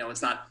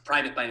 it's not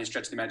private by any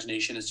stretch of the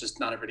imagination. It's just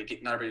not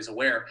everybody's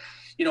aware,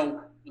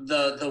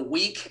 the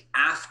week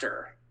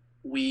after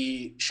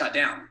we shut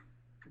down.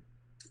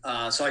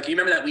 So like, you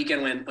remember that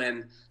weekend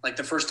when like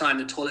the first time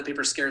the toilet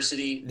paper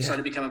scarcity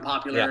started becoming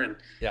popular and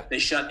they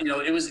shut,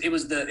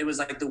 it was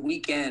like the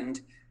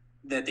weekend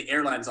that the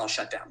airlines all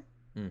shut down.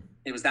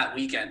 It was that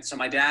weekend. So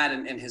my dad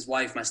and his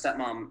wife, my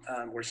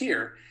stepmom, were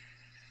here.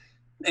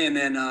 And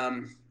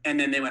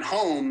then they went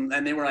home,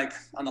 and they were like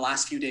on the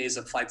last few days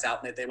of flights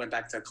out, and they went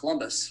back to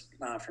Columbus,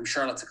 from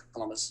Charlotte to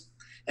Columbus.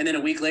 And then a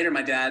week later,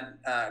 my dad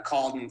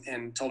called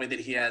and told me that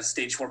he has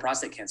stage 4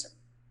 prostate cancer.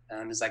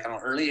 It's like, I don't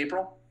know, early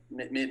April,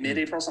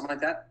 mid-April, something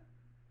like that.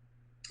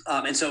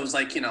 And so it was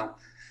like, it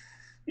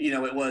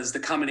was the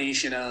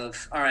combination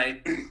of, all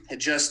right, had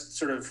just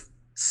sort of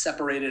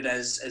separated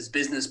as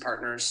business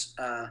partners,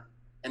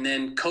 and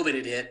then COVID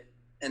had hit,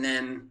 and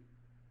then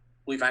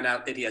we find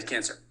out that he has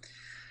cancer.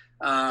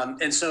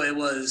 And so it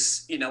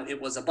was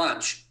a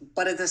bunch,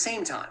 but at the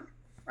same time,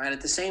 right? And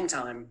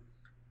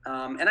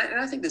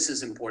I think this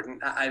is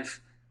important.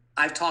 I've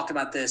talked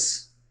about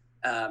this.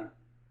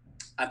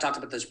 I've talked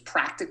about this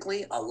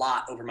practically a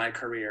lot over my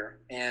career,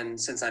 and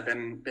since I've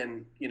been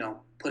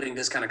putting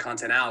this kind of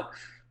content out,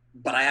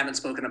 but I haven't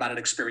spoken about it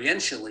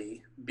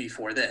experientially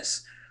before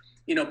this.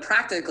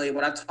 Practically,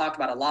 what I've talked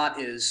about a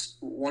lot is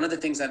one of the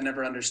things I've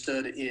never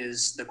understood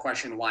is the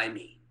question, why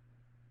me?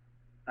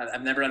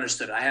 I've never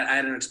understood it. I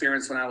had an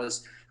experience when I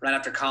was right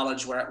after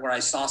college where I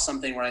saw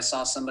somebody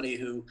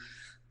who,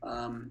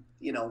 the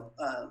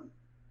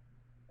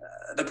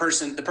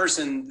person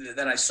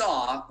that I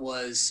saw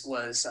was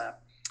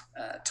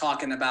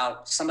talking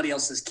about somebody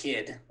else's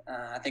kid.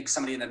 I think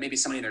somebody in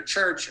their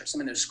church or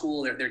somebody in their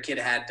school, their kid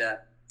had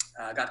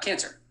got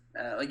cancer,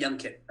 a young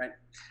kid, right?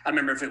 I don't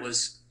remember if it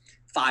was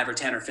 5 or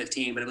 10 or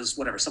 15, but it was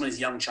whatever. Somebody's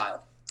young child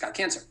got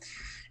cancer.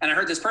 And I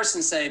heard this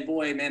person say,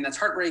 boy, man, that's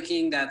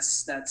heartbreaking.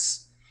 That's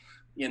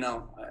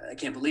I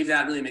can't believe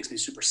that. It really makes me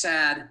super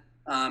sad.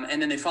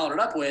 And then they followed it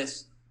up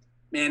with,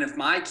 man, if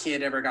my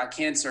kid ever got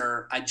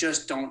cancer, I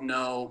just don't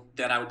know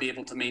that I would be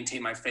able to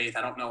maintain my faith.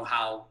 I don't know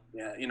how,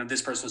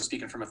 this person was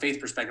speaking from a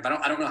faith perspective.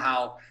 I don't know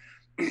how,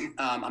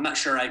 I'm not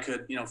sure I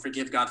could,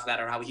 forgive God for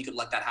that, or how he could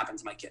let that happen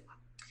to my kid.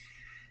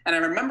 And I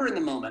remember in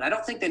the moment, I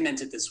don't think they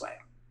meant it this way,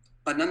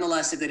 but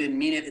nonetheless, if they didn't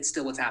mean it, it's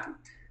still what's happened.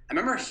 I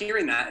remember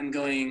hearing that and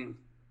going,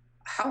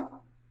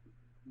 how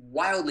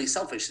wildly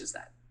selfish is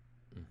that?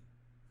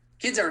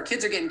 Kids are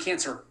getting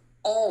cancer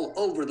all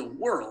over the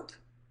world,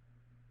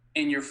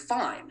 and you're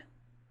fine.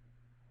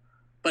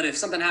 But if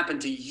something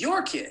happened to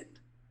your kid,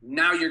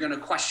 now you're going to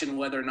question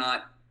whether or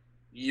not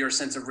your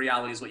sense of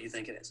reality is what you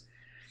think it is.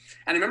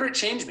 And I remember it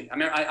changed me.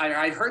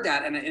 I heard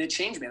that and it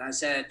changed me. And I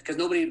said, because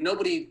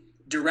nobody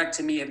direct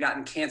to me had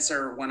gotten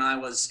cancer when I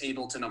was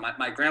able to know.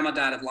 My grandma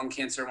died of lung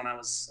cancer when I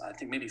was, I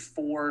think maybe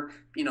 4,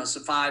 so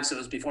 5. So it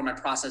was before my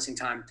processing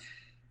time.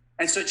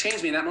 And so it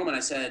changed me in that moment.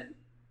 I said,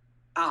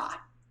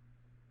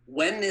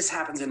 when this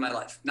happens in my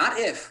life, not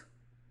if,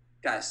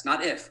 guys,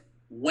 not if,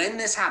 when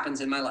this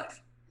happens in my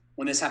life,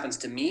 when this happens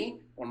to me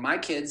or my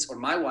kids or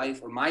my wife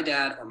or my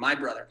dad or my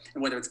brother,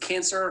 and whether it's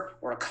cancer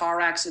or a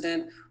car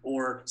accident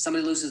or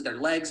somebody loses their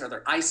legs or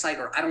their eyesight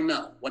or I don't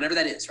know, whatever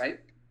that is, right?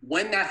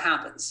 When that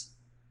happens,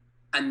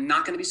 I'm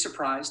not going to be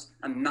surprised.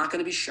 I'm not going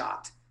to be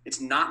shocked. It's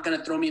not going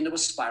to throw me into a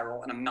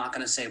spiral, and I'm not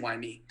going to say, why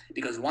me?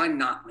 Because why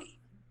not me?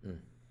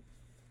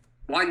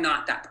 Why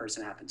not that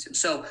person happen to?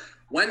 So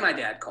when my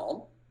dad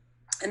called,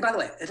 and by the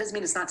way, it doesn't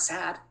mean it's not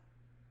sad.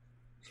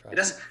 Right.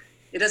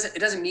 It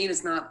doesn't mean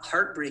it's not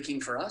heartbreaking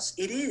for us.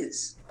 It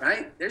is,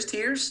 right? There's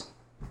tears,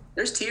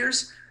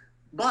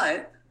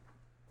 but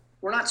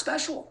we're not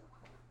special.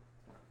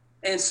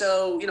 And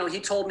so, he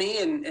told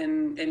me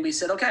and we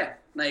said, okay,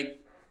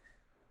 like,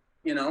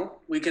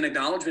 we can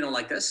acknowledge we don't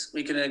like this.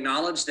 We can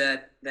acknowledge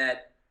that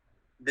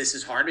this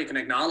is hard. We can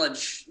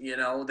acknowledge,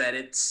 that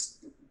it's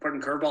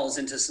putting curveballs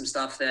into some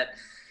stuff that,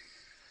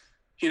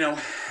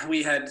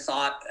 we had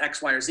thought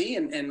X, Y, or Z.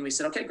 And we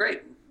said, okay,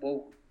 great.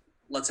 Well,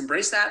 let's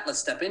embrace that. Let's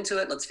step into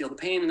it. Let's feel the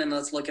pain. And then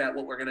let's look at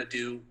what we're going to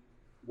do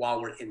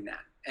while we're in that.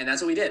 And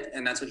that's what we did.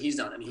 And that's what he's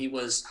done. And he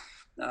was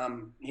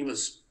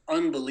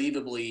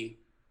unbelievably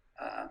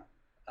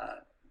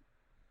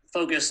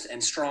focused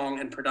and strong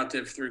and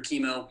productive through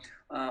chemo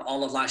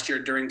all of last year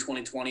during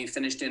 2020,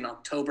 finished in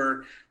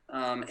October,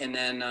 and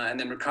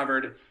then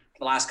recovered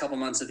the last couple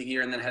months of the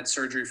year, and then had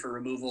surgery for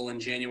removal in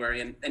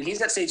January. And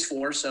he's at stage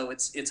 4, so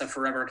it's a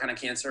forever kind of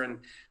cancer. And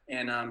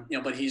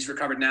but he's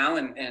recovered now,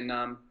 and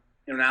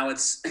now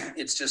it's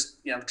just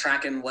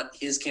tracking what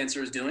his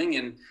cancer is doing,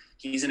 and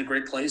he's in a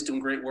great place, doing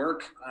great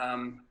work,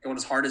 going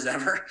as hard as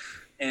ever,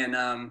 and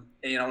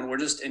and we're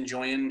just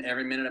enjoying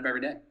every minute of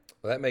every day.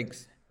 Well,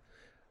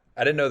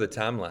 I didn't know the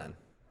timeline.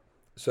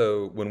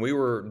 So when we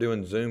were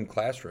doing Zoom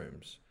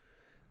classrooms,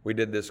 we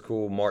did this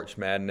cool March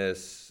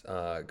Madness.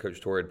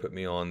 Coach Torrey had put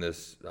me on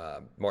this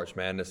March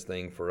Madness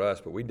thing for us,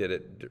 but we did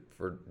it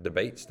for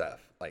debate stuff,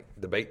 like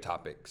debate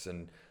topics,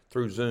 and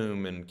through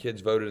Zoom, and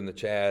kids voted in the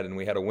chat, and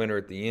we had a winner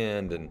at the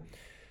end. And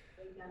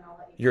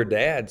your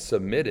dad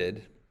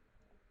submitted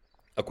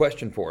a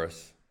question for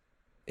us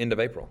end of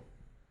April.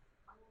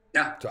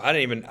 Yeah. So I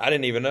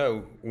didn't even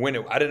know when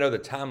I didn't know the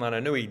timeline.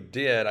 I knew he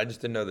did. I just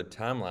didn't know the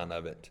timeline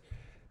of it.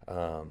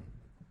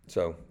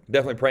 So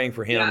definitely praying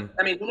for him. Yeah.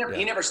 I mean,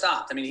 he never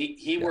stopped. I mean,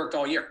 he worked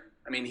all year.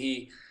 I mean,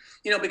 he,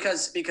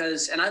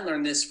 because, and I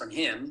learned this from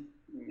him,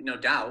 no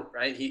doubt,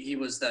 right? He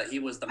was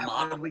the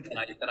model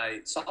that I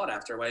sought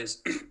after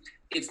was,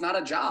 it's not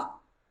a job,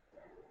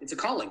 it's a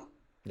calling.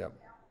 Yep.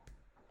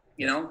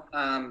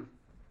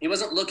 He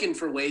wasn't looking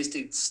for ways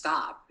to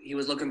stop. He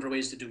was looking for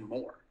ways to do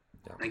more.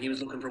 Yep. Like he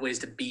was looking for ways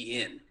to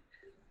be in.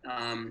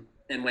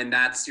 And when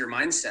that's your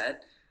mindset,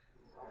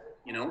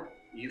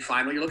 you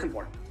find what you're looking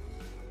for.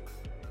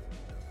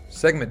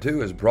 Segment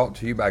 2 is brought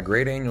to you by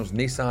Great Daniels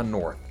Nissan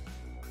North.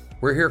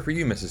 We're here for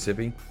you,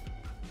 Mississippi.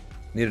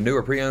 Need a new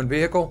or pre-owned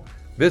vehicle?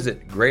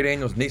 Visit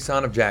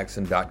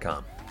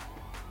GreatDanielsNissanofJackson.com.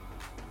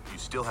 You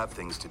still have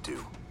things to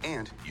do,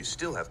 and you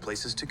still have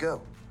places to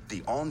go.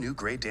 The all-new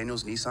Great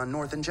Daniels Nissan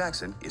North in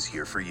Jackson is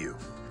here for you.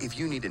 If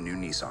you need a new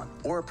Nissan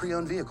or a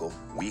pre-owned vehicle,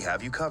 we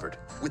have you covered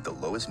with the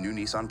lowest new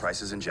Nissan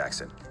prices in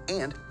Jackson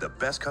and the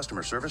best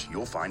customer service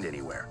you'll find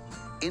anywhere.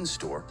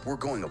 In-store, we're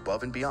going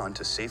above and beyond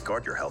to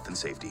safeguard your health and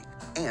safety.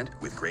 And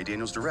with Great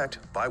Daniels Direct,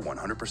 buy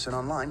 100%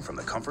 online from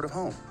the comfort of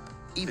home.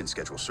 Even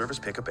schedule service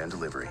pickup and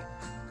delivery.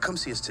 Come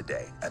see us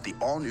today at the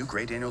all-new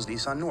Great Daniels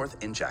Nissan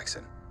North in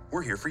Jackson.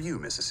 We're here for you,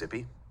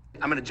 Mississippi.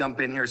 I'm going to jump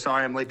in here.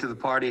 Sorry, I'm late to the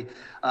party.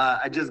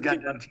 I just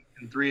got done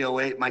teaching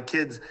 308. My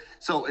kids,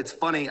 so it's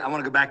funny. I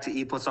want to go back to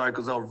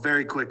E+R=O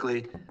very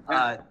quickly.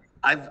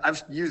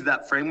 I've used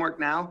that framework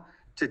now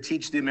to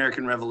teach the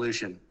American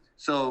Revolution.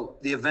 So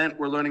the event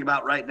we're learning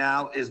about right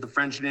now is the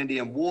French and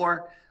Indian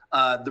War.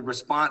 The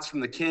response from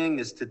the king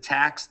is to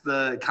tax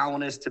the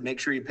colonists to make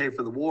sure you pay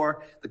for the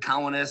war. The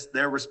colonists,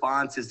 their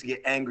response is to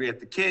get angry at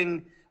the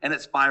king, and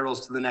it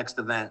spirals to the next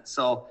event.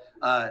 So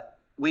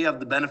we have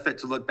the benefit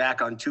to look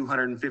back on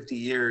 250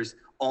 years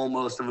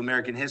almost of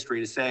American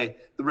history to say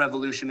the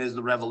revolution is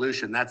the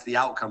revolution. That's the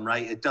outcome,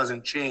 right? It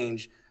doesn't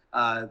change.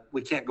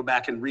 We can't go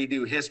back and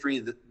redo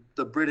history.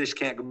 The British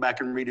can't go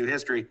back and redo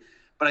history.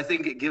 But I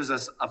think it gives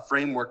us a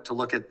framework to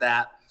look at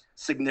that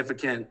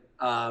significant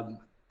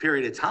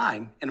period of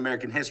time in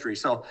American history.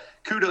 So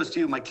kudos to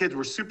you. My kids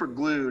were super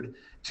glued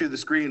to the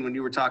screen when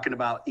you were talking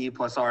about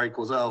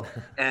E+R=O.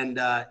 And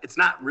it's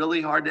not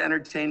really hard to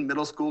entertain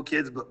middle school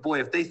kids, but boy,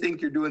 if they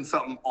think you're doing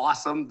something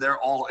awesome, they're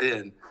all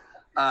in.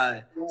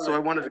 So I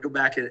wanted to go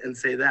back and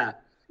say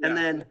that. Yeah. And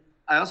then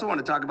I also want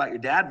to talk about your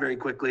dad very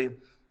quickly.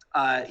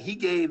 He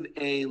gave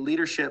a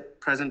leadership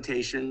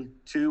presentation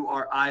to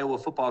our Iowa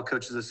Football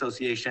Coaches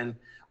Association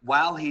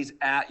while he's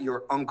at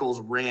your uncle's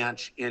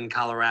ranch in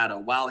Colorado,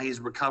 while he's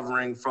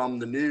recovering from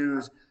the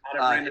news.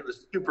 It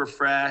was super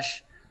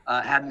fresh,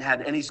 hadn't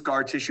had any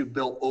scar tissue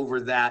built over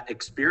that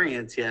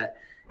experience yet.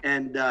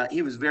 And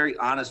he was very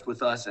honest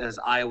with us as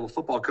Iowa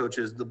football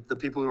coaches, the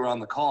people who were on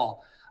the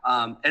call.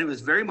 And it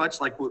was very much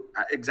like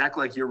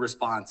exactly like your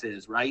response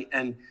is, right?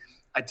 And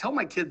I tell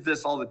my kids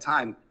this all the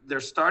time.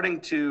 They're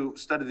starting to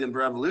study the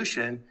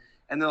revolution,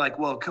 and they're like,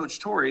 well, Coach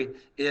Torrey,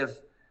 if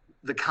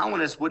the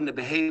colonists wouldn't have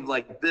behaved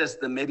like this,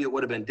 then maybe it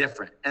would have been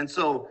different. And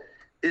so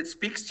it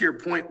speaks to your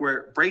point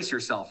where brace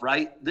yourself,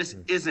 right? This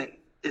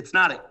it's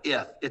not an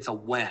if, it's a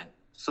when.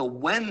 So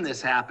when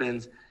this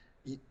happens,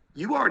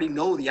 you already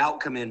know the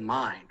outcome in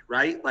mind,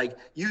 right? Like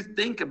you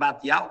think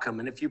about the outcome,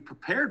 and if you're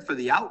prepared for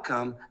the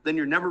outcome, then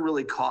you're never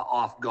really caught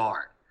off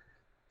guard.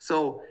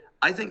 So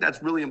I think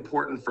that's really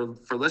important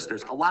for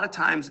listeners. A lot of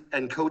times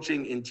in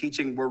coaching and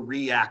teaching, we're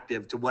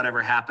reactive to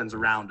whatever happens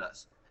around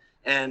us.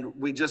 And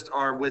we just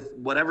are with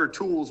whatever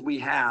tools we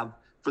have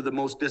for the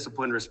most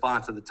disciplined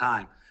response at the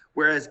time.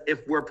 Whereas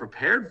if we're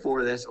prepared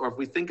for this, or if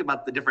we think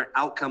about the different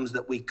outcomes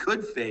that we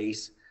could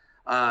face,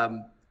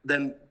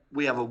 then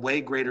we have a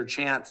way greater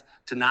chance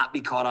to not be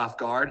caught off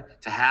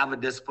guard, to have a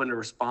disciplined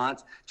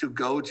response, to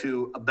go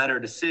to a better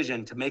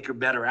decision, to make a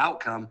better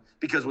outcome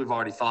because we've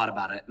already thought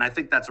about it. And I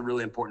think that's a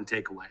really important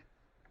takeaway.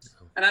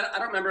 And I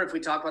don't remember if we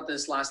talked about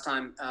this last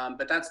time,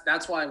 but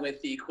that's why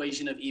with the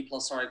equation of E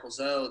plus R equals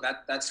O,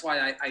 that's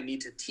why I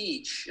need to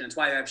teach. And it's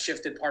why I've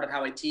shifted part of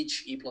how I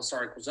teach E plus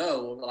R equals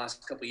O over the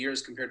last couple of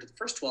years compared to the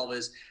first 12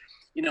 is,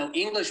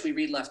 English, we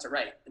read left to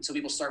right. And so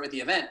people start with the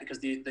event because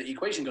the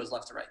equation goes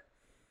left to right.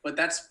 But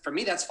for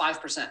me, that's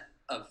 5%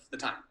 of the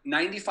time.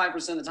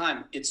 95% of the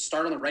time, it's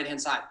start on the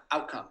right-hand side,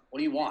 outcome. What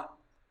do you want?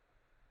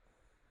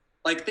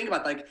 Like, think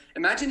about,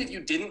 imagine if you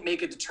didn't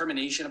make a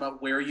determination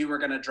about where you were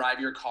going to drive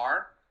your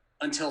car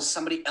until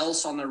somebody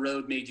else on the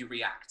road made you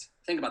react.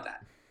 Think about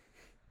that.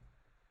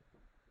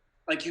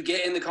 Like, you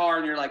get in the car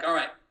and you're like, all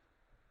right,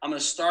 I'm going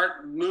to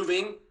start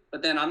moving,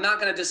 but then I'm not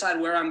going to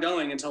decide where I'm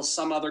going until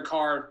some other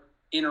car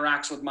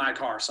interacts with my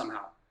car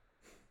somehow.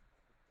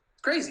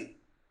 It's crazy.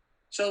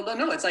 So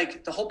no, it's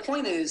like the whole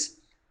point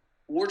is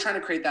we're trying to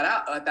create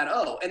that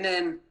O. And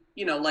then,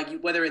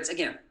 whether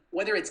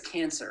it's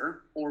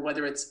cancer or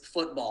whether it's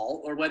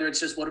football or whether it's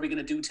just what are we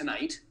going to do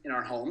tonight in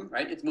our home,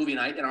 right? It's movie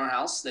night in our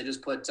house. They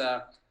just put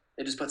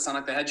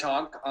Sonic the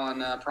Hedgehog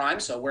on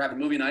Prime. So we're having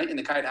movie night in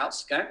the Kite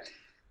House, okay?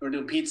 We're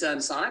doing pizza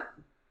and Sonic.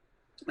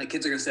 My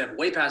kids are going to stay up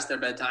way past their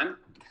bedtime.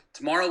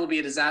 Tomorrow will be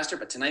a disaster,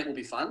 but tonight will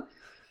be fun.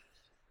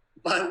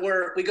 But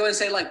we go and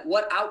say,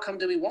 what outcome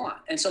do we want?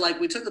 And so,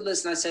 we took the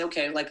list and I say,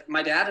 okay,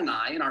 my dad and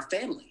I and our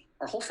family,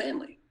 our whole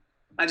family,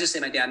 I just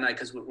say my dad and I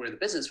because we're in the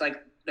business,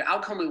 the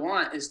outcome we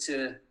want is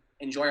to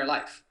enjoy our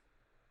life.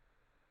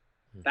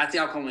 That's the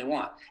outcome we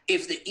want.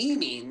 If the E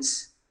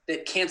means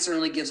that cancer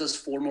only gives us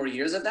 4 more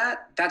years of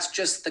that, that's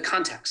just the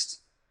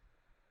context.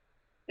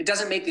 It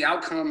doesn't make the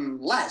outcome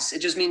less. It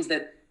just means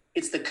that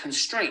it's the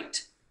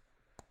constraint.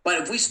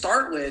 But if we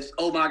start with,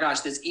 oh my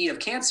gosh, this E of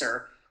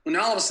cancer, well,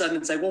 now all of a sudden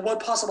it's like, well, what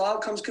possible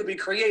outcomes could we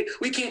create?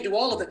 We can't do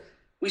all of it.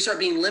 We start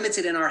being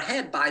limited in our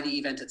head by the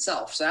event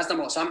itself. So that's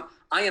number one. So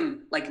I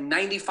am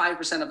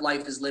 95% of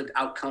life is lived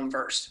outcome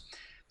first.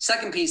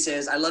 Second piece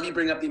is, I love you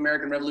bring up the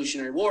American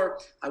Revolutionary War.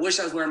 I wish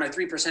I was wearing my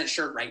 3%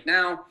 shirt right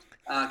now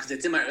because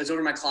it's over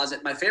in my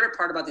closet. My favorite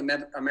part about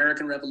the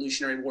American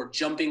Revolutionary War,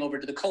 jumping over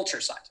to the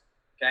culture side,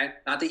 okay?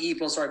 Not the E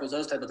plus R equals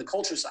O side, but the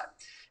culture side,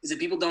 is that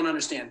people don't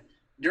understand.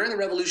 During the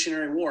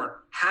Revolutionary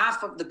War,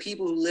 half of the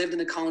people who lived in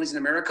the colonies in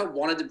America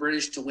wanted the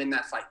British to win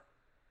that fight.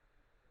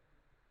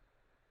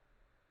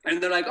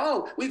 And they're like,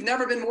 oh, we've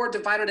never been more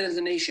divided as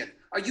a nation.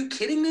 Are you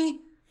kidding me?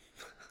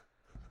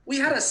 We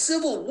had a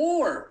civil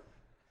war.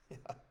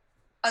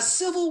 A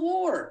civil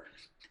war.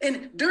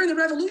 And during the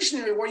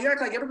Revolutionary War, you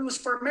act like everybody was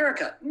for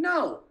America.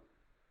 No.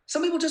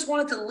 Some people just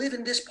wanted to live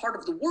in this part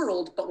of the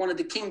world, but wanted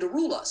the king to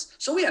rule us.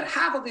 So we had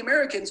half of the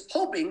Americans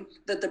hoping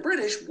that the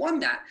British won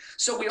that.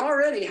 So we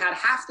already had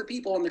half the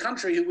people in the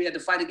country who we had to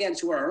fight against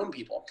who are our own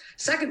people.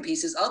 Second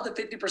piece is, of the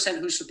 50%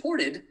 who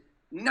supported,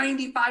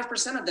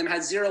 95% of them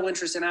had zero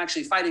interest in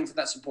actually fighting for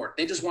that support.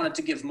 They just wanted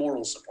to give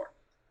moral support.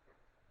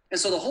 And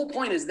so the whole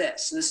point is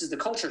this, and this is the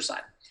culture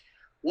side.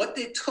 What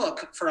it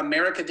took for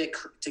America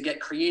to get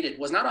created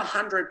was not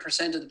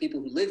 100% of the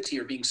people who lived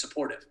here being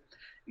supportive.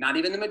 Not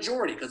even the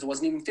majority, because it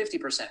wasn't even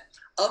 50%.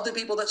 Of the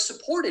people that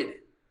supported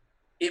it,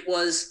 it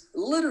was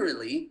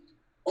literally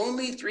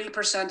only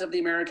 3% of the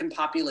American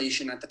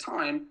population at the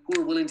time who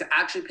were willing to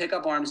actually pick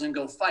up arms and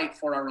go fight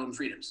for our own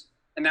freedoms.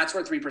 And that's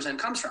where 3%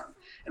 comes from.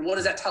 And what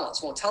does that tell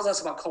us? Well, it tells us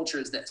about culture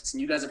is this,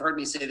 and you guys have heard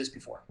me say this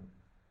before.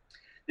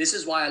 This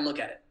is why I look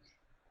at it.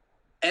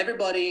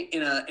 Everybody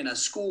in a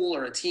school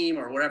or a team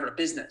or whatever, a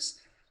business,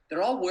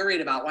 they're all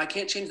worried about, well, I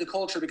can't change the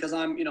culture because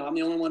I'm the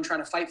only one trying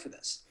to fight for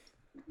this.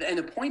 And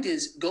the point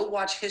is, go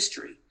watch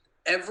history.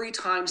 Every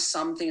time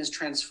something is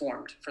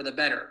transformed for the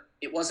better,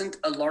 it wasn't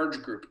a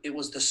large group. It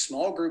was the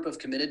small group of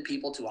committed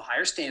people to a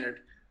higher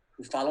standard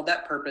who followed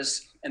that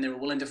purpose, and they were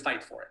willing to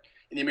fight for it.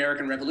 In the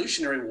American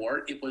Revolutionary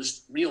War, it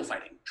was real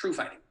fighting, true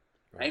fighting,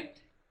 right?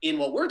 In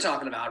what we're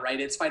talking about, right,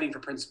 it's fighting for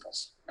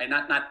principles, right?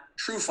 Not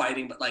true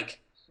fighting, but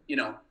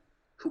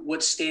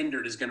what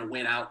standard is going to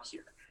win out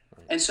here.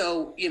 And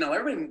so,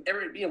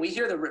 everybody, we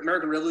hear the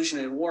American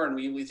Revolutionary War and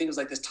we think it was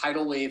like this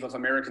tidal wave of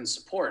American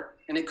support.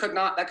 And that could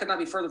not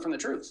be further from the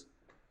truth.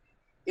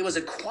 It was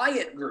a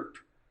quiet group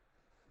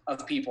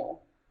of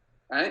people,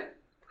 right,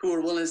 who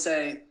were willing to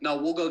say, no,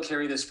 we'll go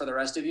carry this for the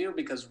rest of you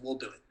because we'll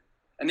do it.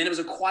 And then it was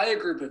a quiet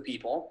group of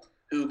people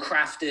who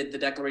crafted the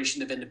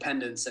Declaration of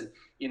Independence and,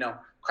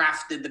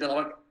 crafted the Bill.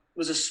 It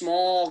was a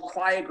small,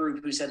 quiet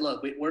group who said,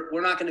 look,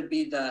 we're not going to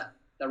be the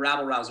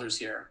rabble rousers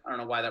here. I don't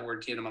know why that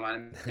word came to my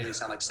mind. Maybe I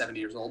sound like 70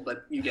 years old,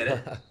 but you get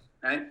it,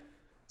 right?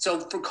 So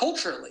for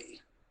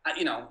culturally,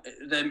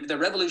 the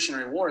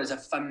Revolutionary War is a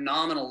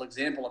phenomenal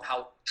example of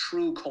how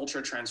true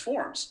culture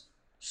transforms.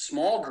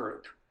 Small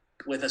group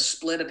with a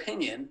split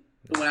opinion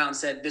who went out and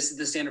said, this is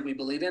the standard we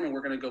believe in, and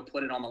we're going to go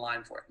put it on the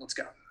line for it. Let's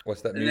go.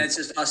 What's that mean? And that's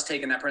just us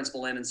taking that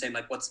principle in and saying,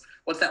 what's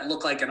that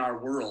look like in our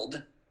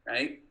world,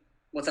 right?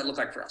 What's that look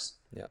like for us?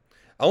 Yeah.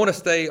 I want to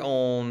stay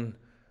on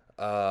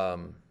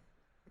the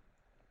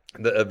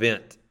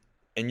event.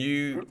 And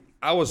you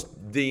I was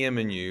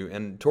DMing you,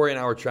 and Tori and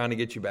I were trying to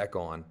get you back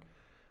on,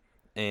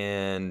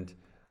 and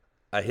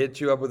I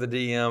hit you up with a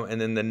DM, and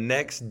then the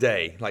next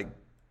day, like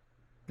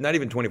not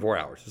even 24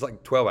 hours, it's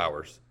like 12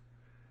 hours,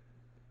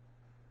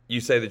 you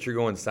say that you're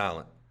going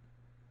silent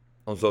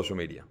on social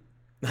media.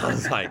 I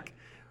was like,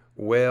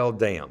 well,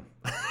 damn.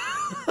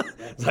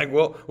 It's like,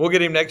 well, we'll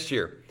get him next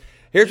year.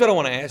 Here's what I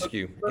want to ask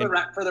you.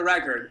 For the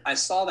record, I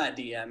saw that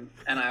DM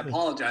and I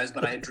apologize,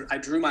 but I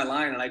drew my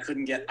line and I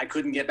couldn't get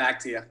back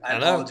to you. I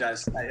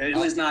apologize. It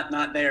was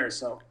not there,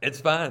 so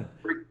it's fine.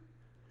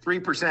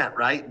 3%,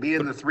 right? Be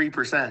in the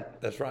 3%.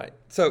 That's right.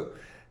 So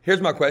here's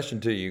my question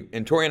to you.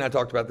 And Tori and I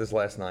talked about this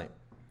last night.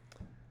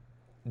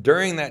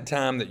 During that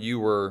time that you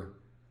were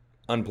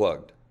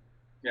unplugged,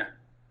 yeah,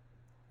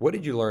 what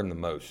did you learn the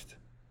most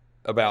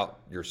about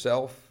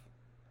yourself,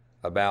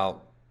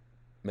 about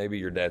maybe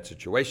your dad's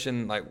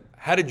situation? Like,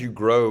 how did you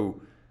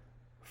grow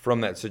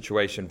from that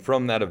situation,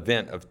 from that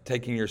event of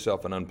taking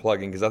yourself and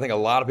unplugging? Because I think a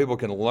lot of people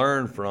can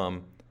learn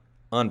from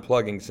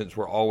unplugging, since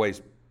we're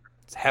always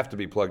have to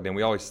be plugged in.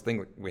 We always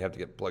think we have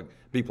to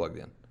be plugged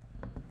in.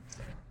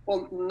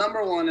 Well,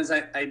 number one is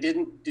I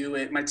didn't do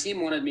it. My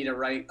team wanted me to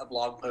write a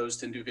blog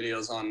post and do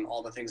videos on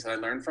all the things that I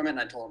learned from it, and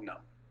I told them no, I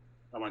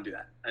don't want to do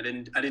that. I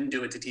didn't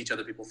do it to teach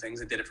other people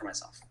things. I did it for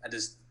myself.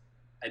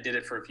 I did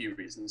it for a few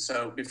reasons.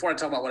 So before I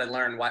talk about what I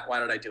learned, why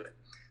did I do it?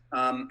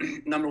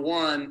 Number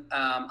one,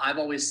 I've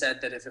always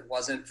said that if it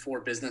wasn't for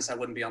business, I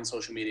wouldn't be on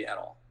social media at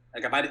all.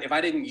 Like if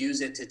I didn't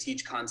use it to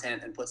teach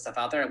content and put stuff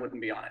out there, I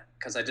wouldn't be on it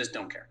because I just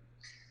don't care.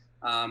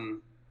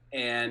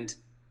 And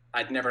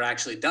I'd never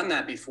actually done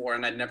that before,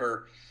 and I'd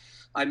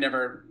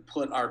never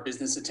put our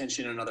business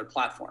attention on other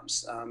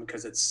platforms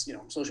because it's,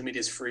 social media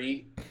is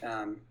free.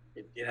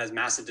 It has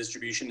massive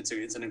distribution.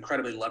 It's an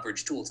incredibly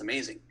leveraged tool. It's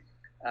amazing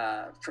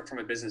from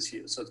a business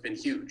view. So it's been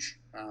huge.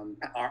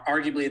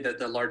 Arguably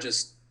the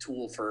largest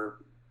tool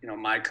for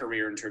my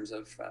career in terms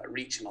of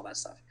reach and all that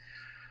stuff.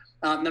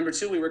 Number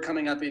two, we were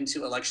coming up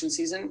into election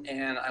season,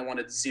 and I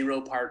wanted zero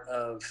part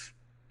of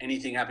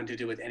anything having to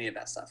do with any of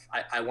that stuff.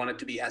 I wanted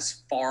to be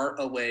as far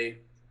away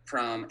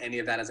from any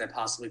of that as I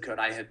possibly could.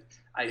 I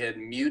had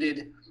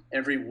muted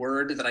every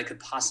word that I could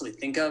possibly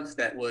think of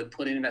that would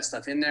put any of that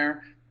stuff in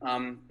there.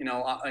 I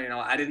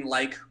didn't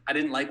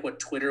like what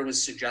Twitter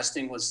was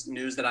suggesting was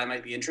news that I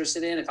might be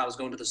interested in. If I was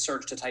going to the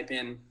search to type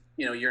in,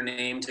 your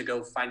name to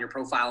go find your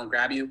profile and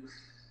grab you,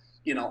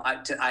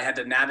 I had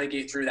to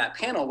navigate through that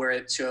panel where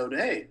it showed,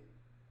 hey,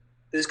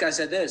 this guy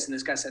said this and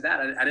this guy said that.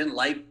 I didn't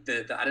like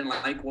I didn't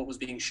like what was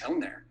being shown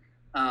there.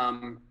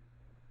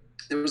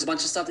 There was a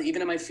bunch of stuff that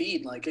even in my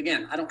feed, like,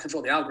 again, I don't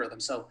control the algorithm.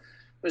 So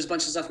there's a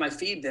bunch of stuff in my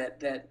feed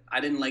that I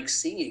didn't like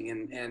seeing.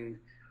 And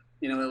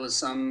it was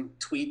some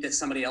tweet that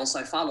somebody else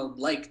I followed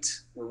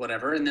liked or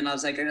whatever. And then I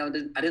was like,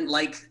 I didn't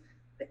like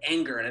the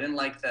anger, and I didn't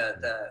like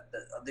the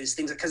these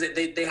things, because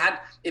they had,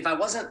 if I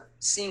wasn't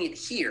seeing it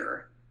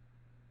here,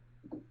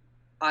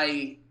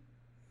 I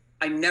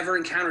never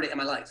encountered it in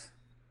my life.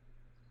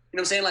 You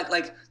know what I'm saying?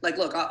 Like,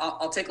 look,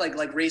 I'll take like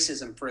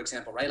racism, for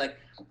example, right? Like,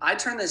 I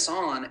turn this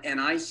on and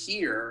I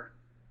hear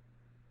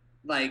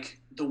like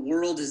the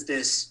world is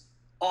this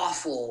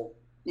awful,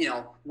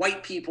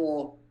 white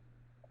people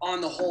on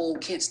the whole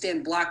can't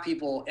stand black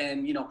people,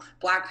 and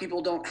black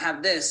people don't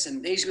have this,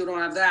 and Asian people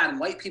don't have that, and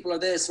white people are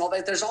this, and all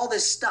that. There's all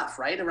this stuff,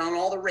 right, around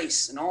all the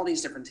race and all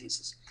these different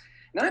pieces.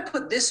 And then I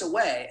put this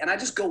away and I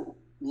just go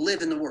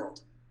live in the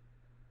world.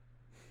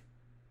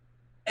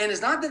 And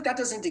it's not that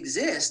doesn't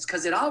exist,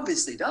 because it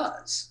obviously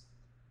does.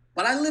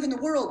 But I live in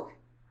the world.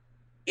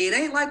 It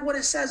ain't like what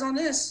it says on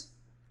this.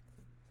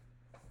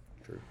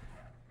 True.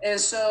 And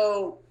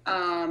so,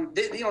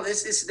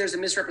 there's a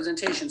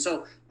misrepresentation.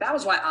 So that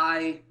was why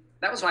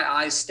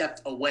I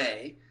stepped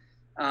away,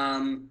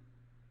 and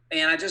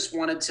I just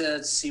wanted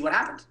to see what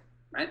happened,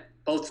 right?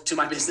 Both to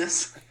my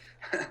business,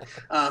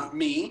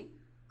 me,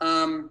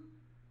 and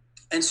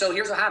so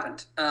here's what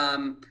happened.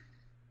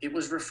 It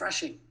was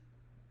refreshing.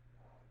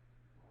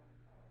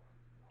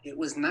 It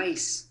was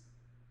nice.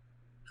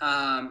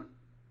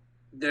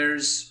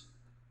 There's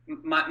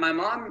my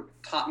mom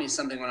taught me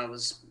something when I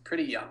was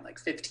pretty young, like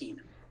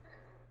 15.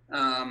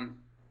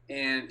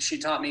 And she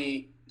taught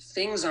me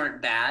things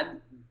aren't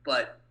bad,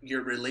 but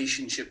your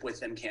relationship with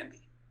them can be.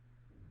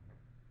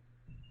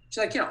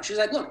 She's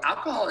like, look,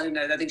 alcohol, and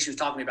I think she was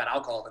talking to me about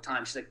alcohol at the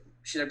time. She's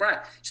like, Brian,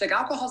 she's like,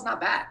 alcohol's not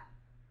bad,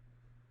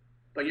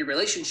 but your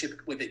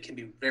relationship with it can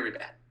be very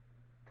bad.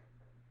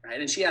 Right.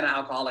 And she had an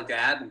alcoholic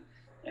dad,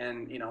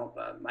 and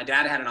my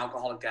dad had an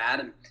alcoholic dad,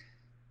 and,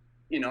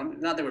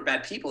 not that they were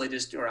bad people, they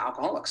just were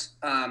alcoholics.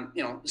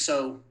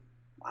 So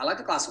I like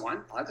a glass of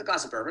wine. I like a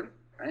glass of bourbon,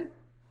 right?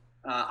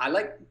 I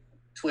like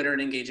Twitter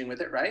and engaging with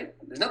it, right?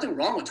 There's nothing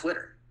wrong with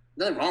Twitter.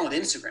 Nothing wrong with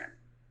Instagram.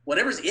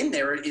 Whatever's in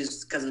there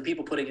is because of the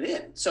people putting it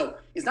in. So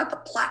it's not the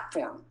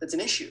platform that's an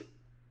issue.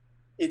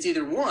 It's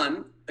either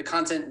one, the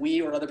content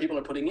we or other people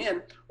are putting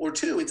in, or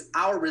two, it's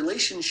our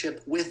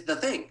relationship with the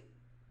thing.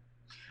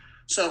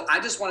 So I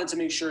just wanted to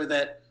make sure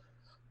that,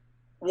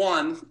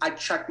 one, I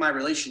checked my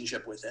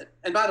relationship with it.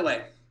 And by the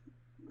way,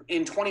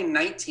 in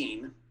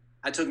 2019,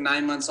 I took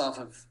 9 months off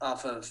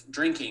of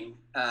drinking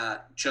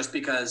just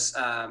because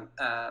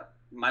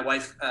my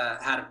wife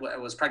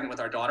was pregnant with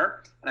our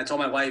daughter, and I told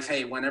my wife,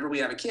 hey, whenever we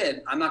have a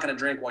kid, I'm not going to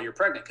drink while you're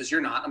pregnant because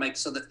you're not. I'm like,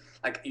 so that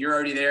like you're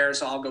already there,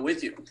 so I'll go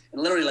with you.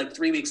 And literally like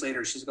 3 weeks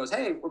later, she goes,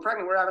 hey, we're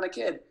pregnant, we're having a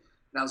kid.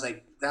 And I was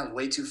like, that was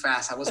way too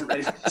fast. I wasn't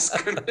ready for this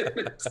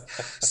commitment.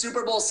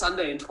 Super Bowl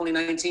Sunday in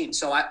 2019.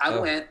 So I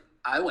went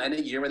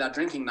a year without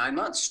drinking, 9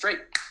 months straight,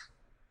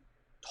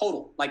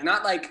 total. Like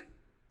not like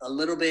a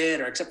little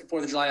bit or except for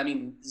 4th of July. I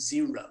mean,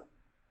 0.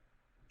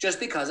 Just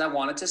because I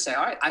wanted to say,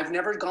 all right, I've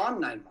never gone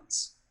 9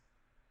 months.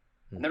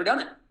 I've never done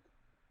it.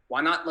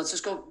 Why not? Let's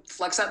just go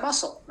flex that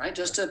muscle, right?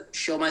 Just to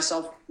show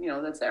myself,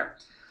 that's there.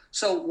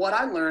 So what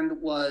I learned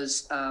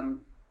was,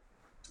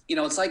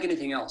 it's like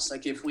anything else.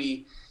 Like if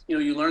we,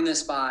 you learn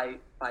this by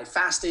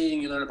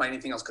fasting, you learn it by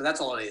anything else, because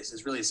that's all it is.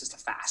 It's just a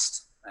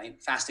fast, right?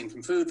 Fasting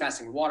from food,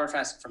 fasting from water,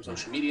 fasting from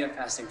social media,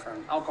 fasting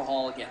from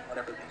alcohol, again,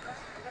 whatever it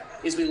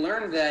is. We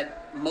learn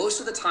that most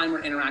of the time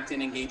we're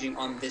interacting and engaging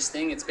on this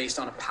thing, it's based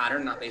on a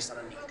pattern, not based on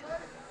a need.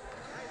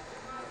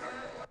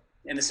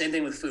 And the same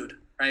thing with food,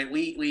 right?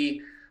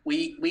 We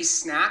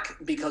snack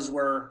because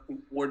we're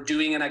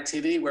doing an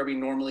activity where we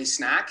normally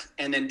snack,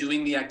 and then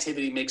doing the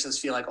activity makes us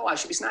feel like, oh, I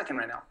should be snacking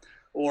right now.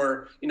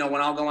 Or, when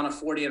I'll go on a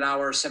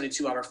 48-hour,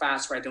 72-hour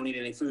fast where I don't eat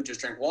any food,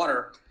 just drink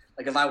water.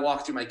 Like if I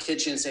walk through my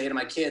kitchen, say hey to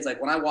my kids, like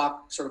when I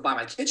walk sort of by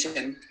my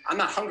kitchen, I'm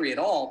not hungry at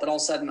all, but all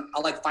of a sudden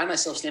I'll like find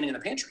myself standing in the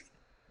pantry.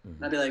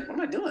 And I'd be like, what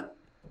am I doing?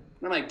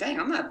 And I'm like, dang,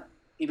 I'm not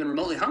even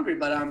remotely hungry.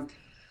 But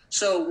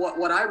so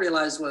what I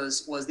realized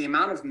was the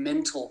amount of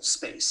mental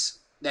space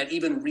that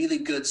even really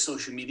good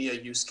social media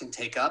use can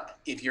take up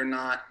if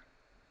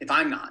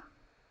I'm not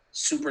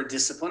super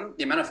disciplined,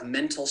 the amount of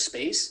mental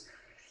space.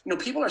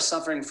 People are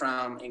suffering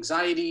from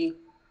anxiety,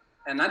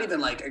 and not even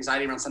like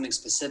anxiety around something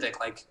specific,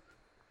 like,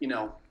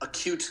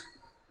 acute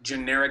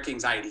generic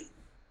anxiety,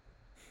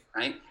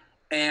 right?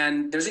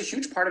 And there's a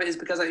huge part of it is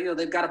because,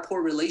 they've got a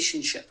poor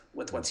relationship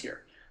with what's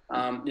here.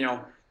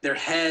 Their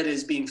head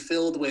is being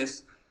filled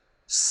with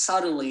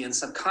subtly and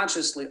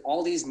subconsciously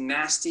all these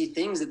nasty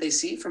things that they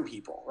see from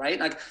people, right?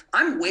 Like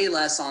I'm way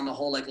less on the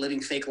whole, like living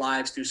fake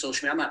lives through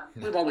social media.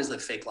 We've always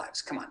lived fake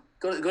lives. Come on,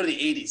 go to the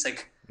 80s.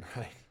 Like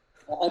right.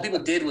 All people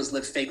did was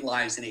live fake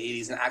lives in the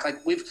 80s and act like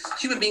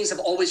human beings have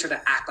always tried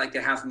to act like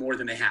they have more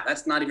than they have.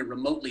 That's not even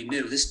remotely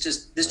new. This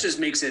just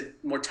makes it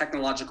more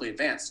technologically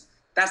advanced.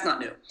 That's not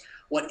new.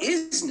 What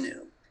is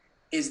new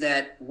is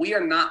that we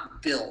are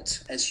not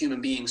built as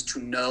human beings to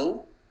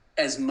know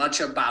as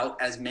much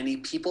about as many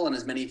people and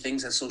as many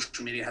things as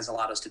social media has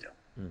allowed us to do.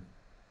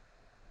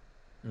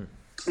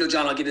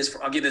 John, I'll give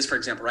this for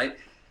example, right?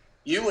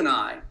 You and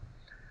I,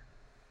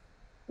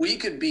 we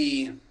could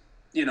be,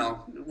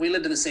 we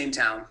lived in the same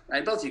town,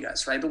 right? Both of you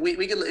guys, right? But we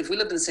could, if we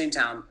lived in the same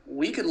town,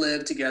 we could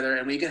live together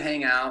and we could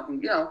hang out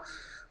and,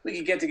 we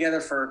could get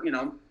together for,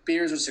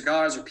 beers or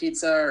cigars or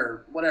pizza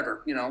or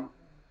whatever,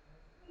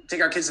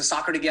 take our kids to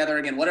soccer together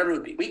again, whatever it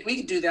would be. We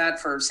could do that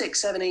for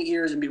 6, 7, 8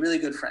 years and be really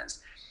good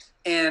friends.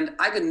 And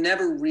I could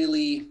never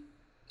really,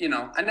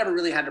 I never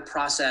really had to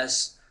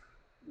process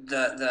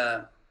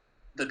the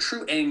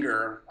true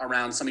anger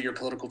around some of your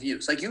political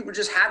views. Like you would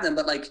just have them,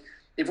 but like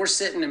if we're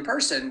sitting in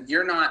person,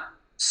 you're not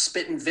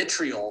spitting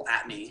vitriol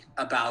at me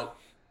about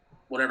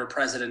whatever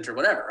president or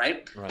whatever,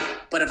 right?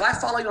 But if I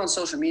follow you on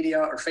social media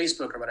or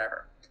Facebook or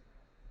whatever,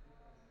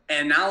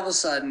 and now all of a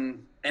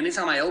sudden,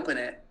 anytime I open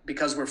it,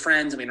 because we're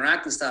friends and we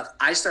interact and stuff,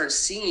 I start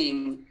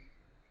seeing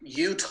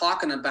you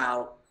talking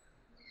about,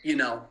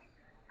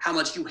 how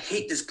much you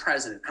hate this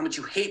president, how much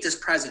you hate this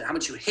president, how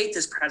much you hate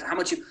this president, how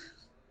much you,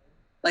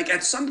 like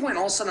at some point,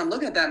 all of a sudden I'm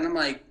looking at that and I'm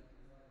like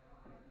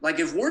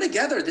if we're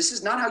together, this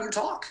is not how you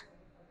talk.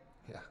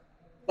 Yeah.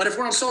 But if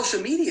we're on social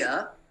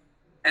media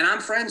and I'm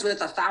friends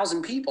with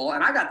 1,000 people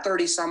and I got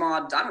 30 some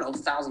odd,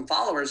 1,000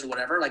 followers or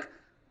whatever, like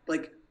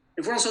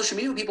if we're on social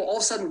media with people, all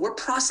of a sudden we're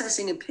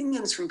processing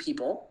opinions from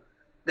people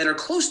that are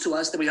close to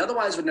us that we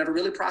otherwise would never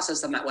really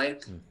process them that way.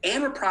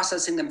 And we're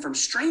processing them from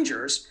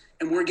strangers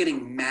and we're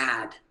getting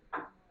mad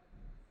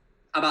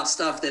about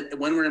stuff that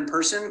when we're in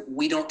person,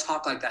 we don't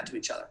talk like that to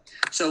each other.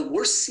 So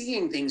we're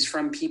seeing things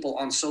from people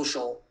on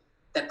social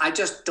that I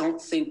just don't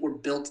think we're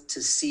built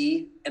to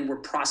see, and we're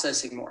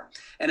processing more.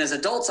 And as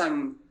adults,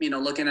 I'm,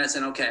 looking at it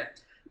saying, okay,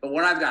 but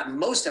what I've got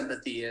most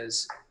empathy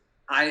is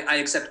I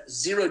accept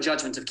zero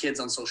judgment of kids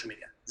on social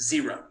media,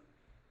 0.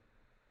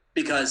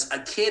 Because a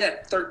kid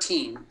at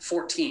 13,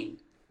 14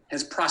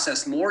 has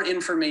processed more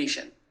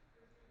information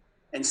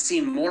and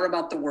seen more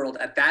about the world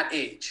at that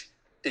age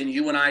than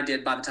you and I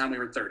did by the time we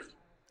were 30.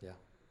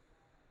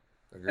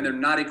 Agreed. And they're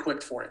not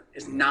equipped for it.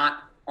 It's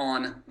not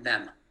on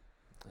them.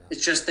 Yeah.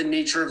 It's just the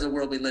nature of the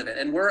world we live in.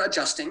 And we're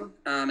adjusting,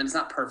 and it's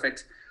not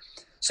perfect.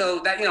 So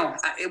that,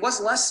 it was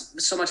less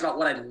so much about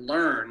what I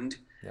learned.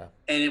 Yeah.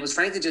 And it was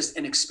frankly just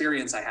an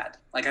experience I had.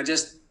 Like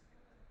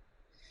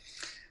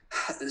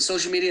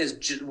social media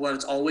is what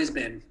it's always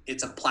been.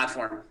 It's a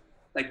platform.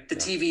 Like the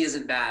TV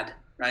isn't bad,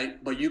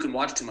 right? But you can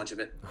watch too much of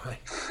it. Right.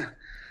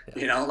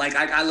 Yeah.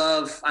 I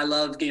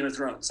love Game of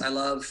Thrones. I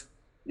love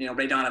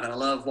Ray Donovan. I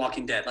love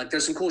Walking Dead. Like,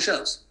 there's some cool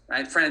shows,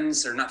 right?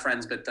 Friends, or not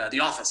Friends, but The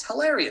Office.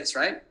 Hilarious,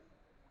 right?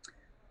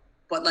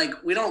 But, like,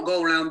 we don't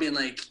go around being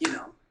like,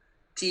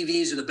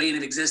 TVs are the bane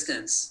of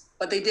existence.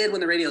 But they did when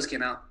the radios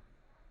came out.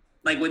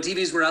 Like, when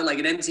TVs were out, like,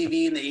 in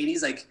MTV in the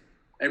 80s, like,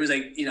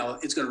 everybody's like,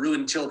 it's going to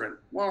ruin children.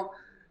 Well,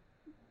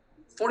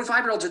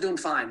 45-year-olds are doing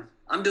fine.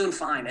 I'm doing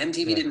fine.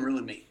 MTV didn't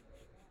ruin me,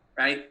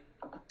 right?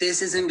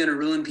 This isn't going to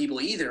ruin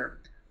people either.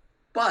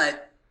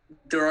 But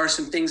there are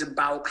some things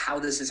about how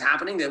this is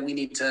happening that we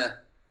need to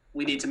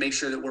make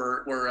sure that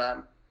we're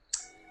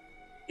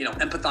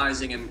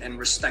empathizing and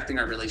respecting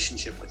our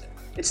relationship with it.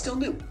 It's still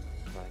new.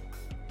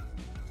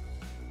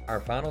 Our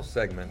final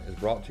segment is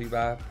brought to you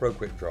by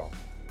ProQuickDraw.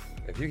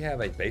 If you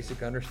have a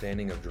basic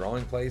understanding of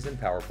drawing plays in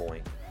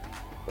PowerPoint,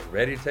 but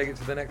ready to take it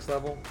to the next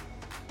level,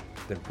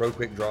 then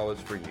ProQuickDraw is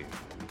for you.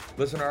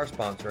 Listen to our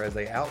sponsor as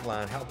they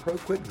outline how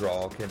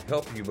ProQuickDraw can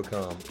help you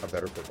become a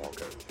better football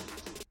coach.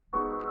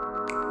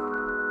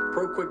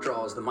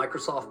 ProQuickDraw is the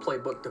Microsoft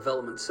Playbook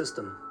development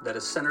system that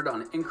is centered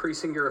on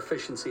increasing your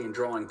efficiency in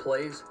drawing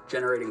plays,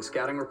 generating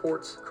scouting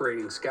reports,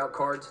 creating scout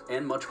cards,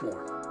 and much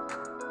more.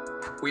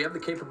 We have the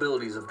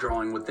capabilities of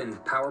drawing within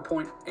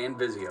PowerPoint and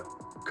Visio.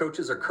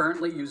 Coaches are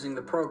currently using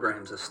the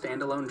programs as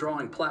standalone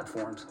drawing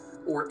platforms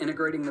or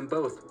integrating them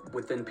both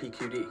within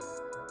PQD.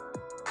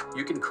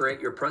 You can create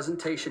your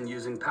presentation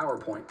using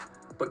PowerPoint,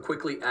 but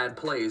quickly add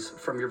plays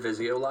from your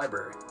Visio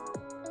library.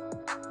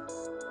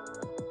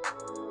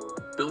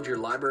 Build your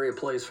library of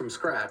plays from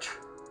scratch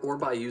or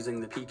by using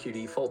the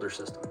PQD folder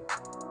system.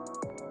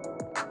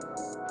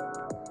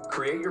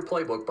 Create your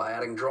playbook by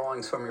adding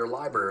drawings from your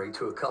library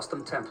to a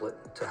custom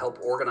template to help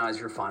organize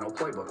your final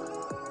playbook.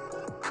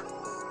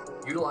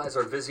 Utilize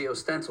our Visio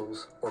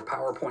stencils or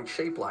PowerPoint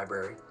shape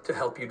library to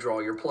help you draw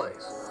your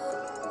plays.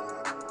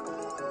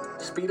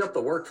 Speed up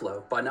the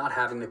workflow by not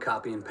having to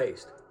copy and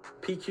paste.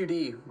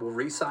 PQD will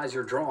resize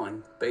your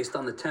drawing based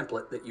on the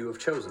template that you have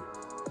chosen.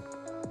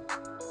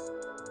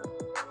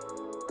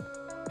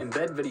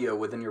 Embed video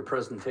within your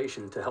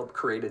presentation to help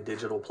create a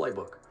digital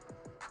playbook.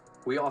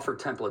 We offer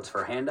templates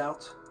for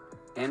handouts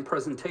and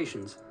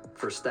presentations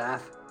for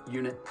staff,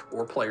 unit,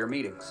 or player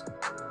meetings.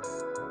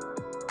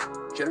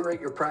 Generate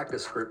your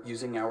practice script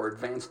using our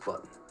advanced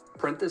button.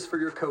 Print this for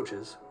your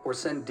coaches or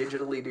send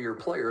digitally to your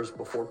players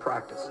before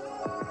practice.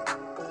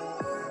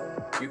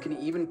 You can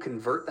even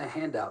convert the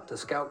handout to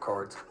scout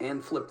cards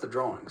and flip the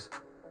drawings.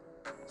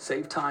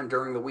 Save time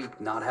during the week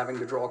not having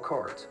to draw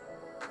cards.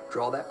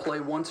 Draw that play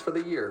once for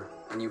the year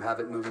and you have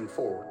it moving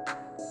forward.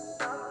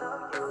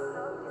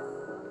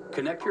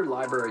 Connect your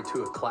library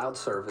to a cloud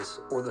service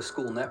or the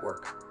school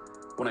network.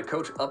 When a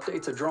coach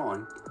updates a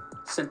drawing,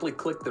 simply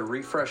click the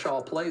Refresh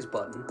All Plays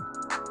button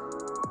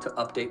to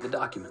update the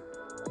document.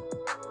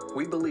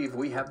 We believe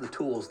we have the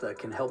tools that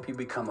can help you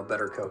become a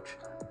better coach.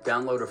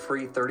 Download a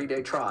free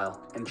 30-day trial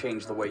and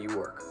change the way you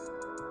work.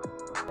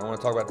 I want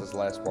to talk about this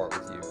last part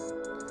with you.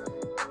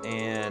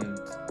 And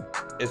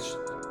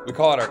we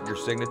call it your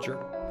signature.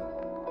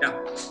 Yeah.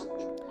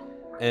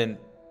 And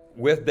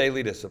with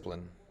daily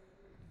discipline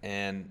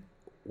and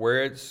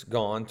where it's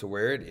gone to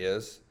where it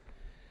is,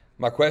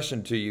 my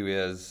question to you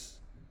is,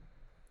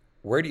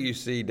 where do you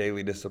see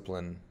daily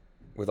discipline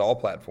with all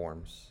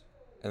platforms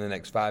in the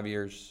next 5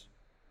 years,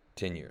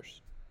 10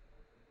 years?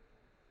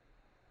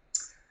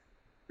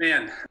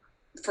 Man,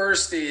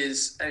 first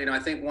is, I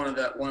think one of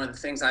the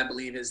things I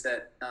believe is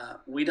that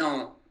we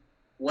don't,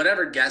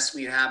 whatever guess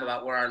we have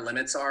about where our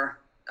limits are,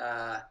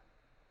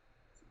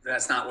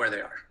 that's not where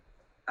they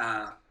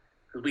are.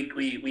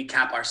 We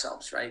cap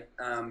ourselves, right?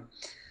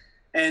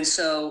 And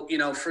so,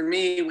 for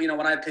me,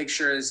 what I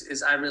picture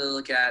is I really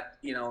look at,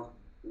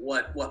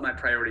 what my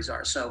priorities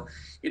are. So,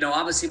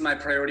 obviously my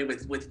priority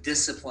with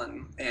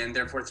discipline and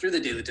therefore through the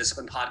Daily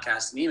Discipline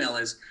podcast and email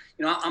is,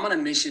 I'm on a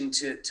mission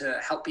to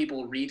help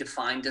people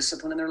redefine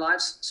discipline in their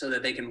lives so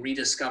that they can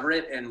rediscover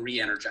it and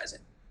re-energize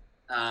it.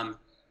 I'm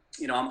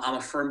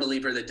a firm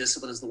believer that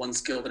discipline is the one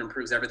skill that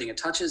improves everything it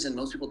touches. And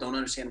most people don't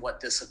understand what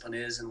discipline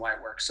is and why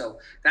it works. So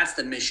that's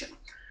the mission.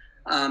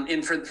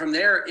 And from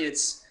there,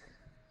 it's,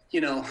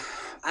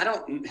 I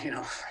don't,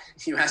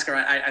 you ask her,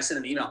 I sent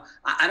an email.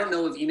 I don't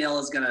know if email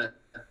is going to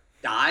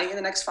die in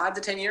the next 5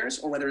 to 10 years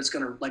or whether it's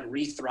going to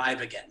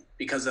re-thrive again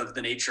because of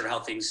the nature of how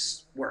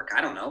things work.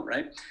 I don't know.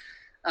 Right.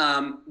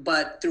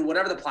 But through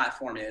whatever the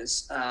platform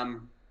is, I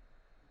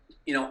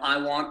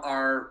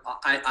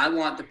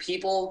want the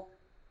people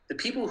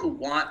who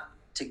want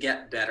to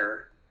get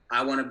better.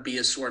 I want to be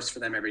a source for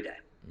them every day.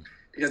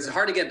 Because it's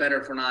hard to get better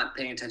if we're not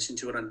paying attention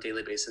to it on a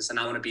daily basis. And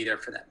I want to be there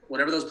for them.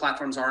 Whatever those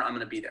platforms are, I'm going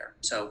to be there.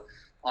 So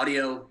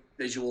audio,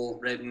 visual,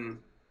 written,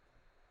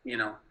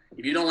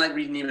 if you don't like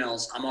reading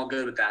emails, I'm all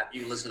good with that.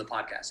 You can listen to the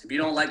podcast. If you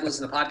don't like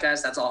listening to the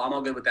podcast, that's all. I'm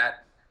all good with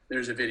that.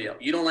 There's a video.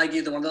 You don't like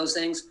either one of those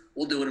things,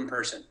 we'll do it in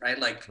person, right?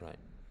 Right.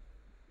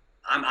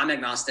 I'm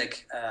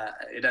agnostic.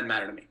 It doesn't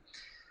matter to me.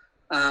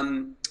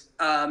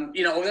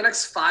 Over the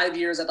next 5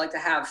 years, I'd like to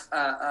have,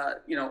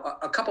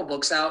 a couple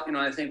books out.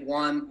 I think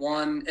one,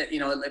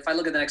 if I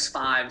look at the next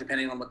 5,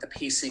 depending on what the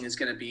pacing is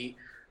going to be,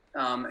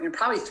 and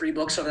probably 3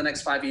 books over the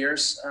next 5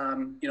 years.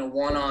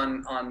 One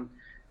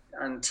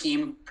on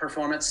team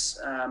performance,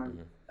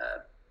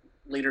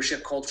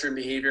 leadership, culture, and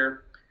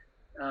behavior.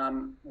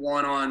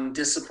 One on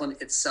discipline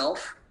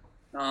itself,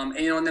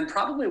 and then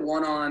probably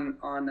one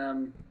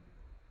on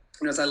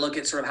as I look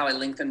at sort of how I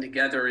link them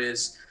together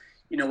is,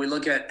 we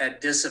look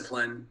at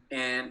discipline,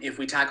 and if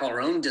we tackle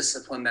our own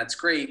discipline, that's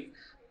great.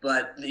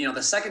 But,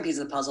 the second piece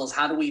of the puzzle is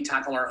how do we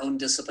tackle our own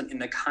discipline in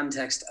the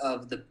context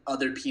of the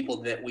other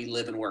people that we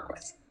live and work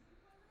with?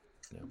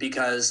 Yeah.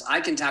 Because I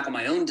can tackle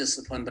my own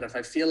discipline, but if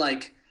I feel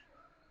like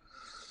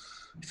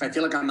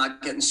I'm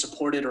not getting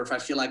supported, or if I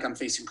feel like I'm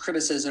facing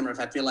criticism, or if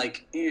I feel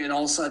like, and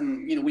all of a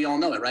sudden, we all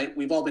know it, right?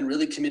 We've all been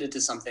really committed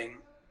to something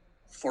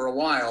for a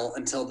while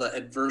until the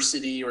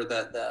adversity or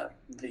the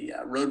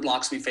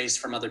roadblocks we faced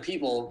from other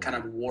people kind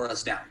of wore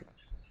us down.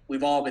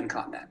 We've all been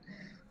caught in that.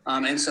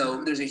 And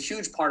so there's a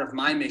huge part of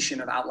my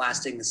mission of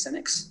outlasting the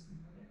cynics.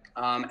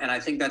 And I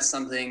think that's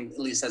something, at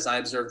least as I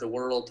observe the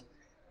world,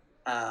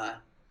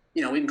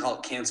 we can call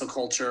it cancel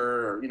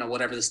culture, or,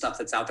 whatever the stuff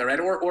that's out there, right?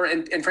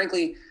 And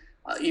frankly,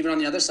 even on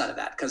the other side of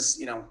that,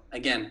 because,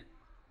 again,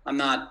 I'm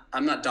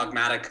not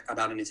dogmatic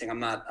about anything. I'm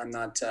not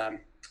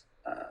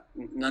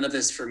none of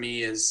this for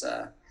me is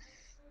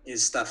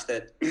stuff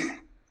that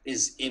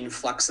is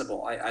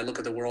inflexible. I look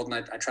at the world,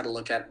 and I try to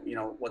look at,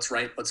 what's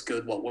right, what's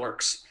good, what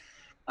works.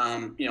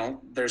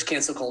 There's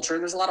cancel culture,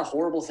 and there's a lot of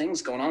horrible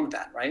things going on with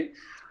that, right?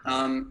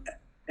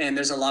 And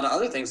there's a lot of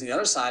other things on the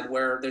other side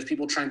where there's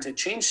people trying to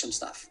change some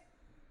stuff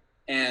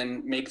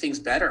and make things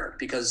better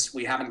because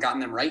we haven't gotten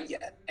them right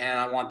yet. And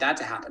I want that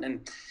to happen.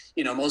 And,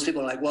 most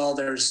people are like, well,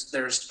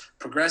 there's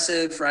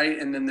progressive, right?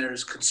 And then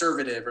there's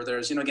conservative, or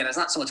there's, again, it's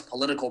not so much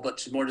political,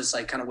 but more just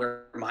like kind of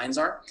where minds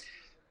are.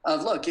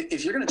 Look,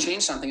 if you're going to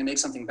change something and make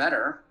something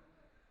better,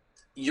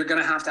 you're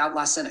going to have to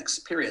outlast cynics,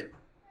 period.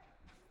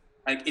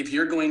 Like if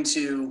you're going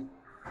to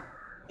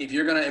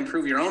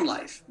improve your own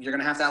life, you're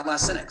going to have to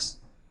outlast cynics.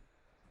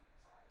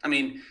 I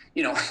mean,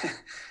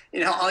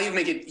 I'll even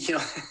make it,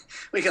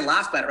 we can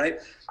laugh about it, right?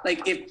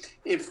 Like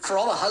if for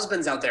all the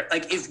husbands out there,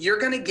 like if you're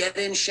going to get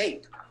in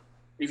shape,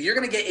 if you're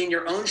going to get in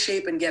your own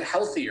shape and get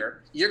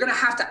healthier, you're going to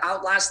have to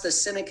outlast the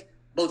cynic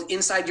both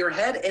inside your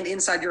head and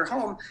inside your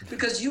home,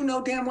 because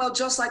damn well,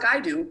 just like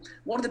I do,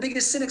 one of the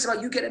biggest cynics about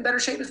you getting in better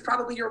shape is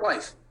probably your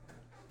wife.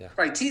 Yeah.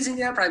 Probably teasing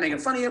you, probably making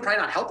fun of you, probably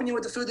not helping you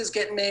with the food that's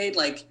getting made.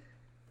 Like,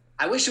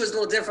 I wish it was a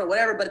little different,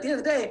 whatever. But at the end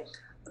of the day,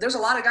 there's a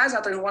lot of guys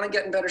out there who want to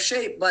get in better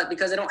shape, but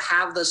because they don't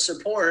have the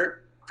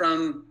support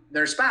from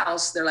their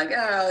spouse, they're like,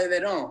 they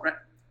don't, right?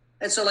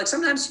 And so like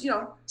sometimes you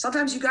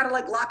got to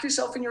like lock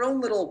yourself in your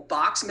own little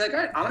box and be like, all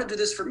right, I'm going to do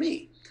this for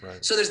me.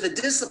 Right. So there's the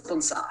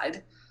discipline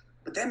side,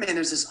 but then, man,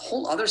 there's this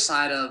whole other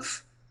side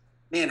of,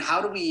 man,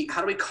 how do we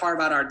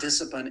carve out our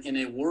discipline in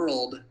a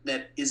world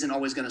that isn't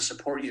always going to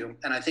support you?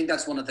 And I think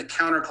that's one of the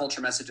counterculture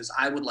messages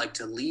I would like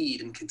to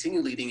lead and continue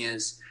leading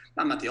is,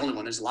 I'm not the only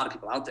one, there's a lot of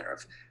people out there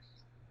of,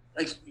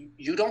 like,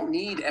 you don't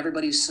need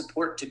everybody's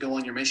support to go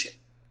on your mission.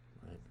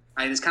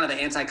 Right? It's kind of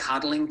the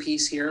anti-coddling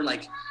piece here.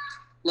 Like,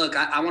 look,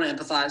 I want to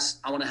empathize.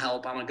 I want to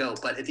help. I want to go.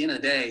 But at the end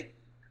of the day,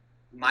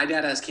 my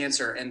dad has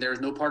cancer, and there's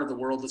no part of the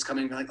world that's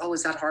coming and be like, oh,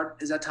 is that hard?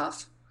 Is that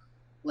tough?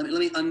 Let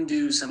me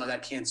undo some of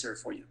that cancer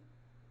for you.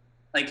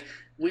 Like,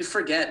 we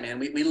forget, man.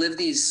 We live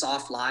these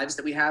soft lives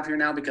that we have here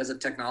now because of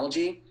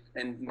technology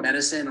and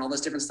medicine and all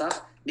this different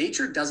stuff.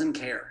 Nature doesn't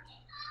care.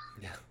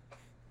 Yeah.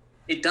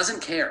 It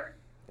doesn't care,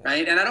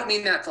 right? And I don't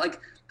mean that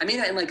I mean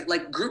that in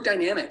like group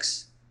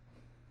dynamics.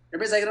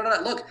 Everybody's like,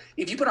 no. Look,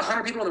 if you put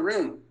 100 people in the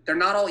room, they're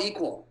not all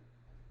equal.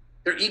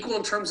 They're equal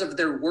in terms of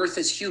their worth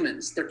as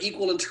humans. They're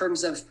equal in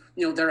terms of,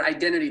 their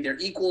identity. They're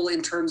equal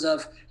in terms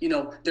of,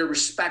 their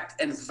respect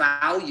and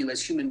value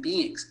as human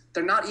beings.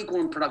 They're not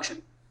equal in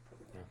production.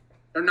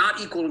 They're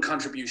not equal in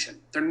contribution.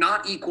 They're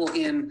not equal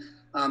in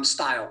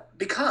style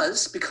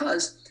because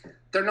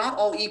they're not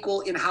all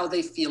equal in how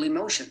they feel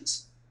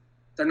emotions.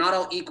 They're not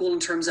all equal in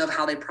terms of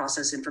how they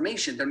process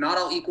information. They're not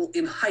all equal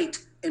in height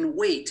and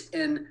weight,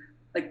 and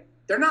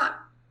they're not.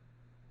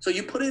 So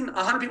you put in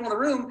 100 people in the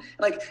room,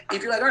 like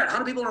if you're like, all right,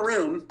 100 people in a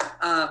room,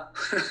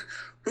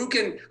 who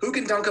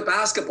can dunk a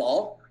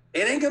basketball?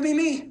 It ain't gonna be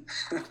me.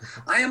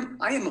 I am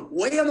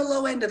way on the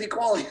low end of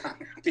equality on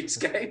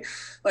these, okay?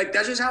 Like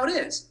that's just how it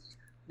is.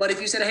 But if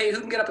you said, hey,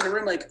 who can get up in the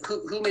room, like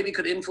who maybe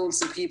could influence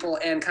some people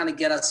and kind of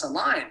get us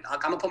aligned? I'm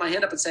gonna put my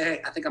hand up and say,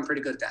 hey, I think I'm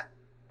pretty good at that.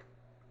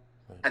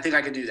 I think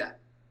I can do that.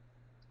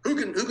 Who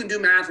can do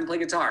math and play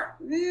guitar?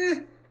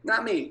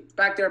 Not me.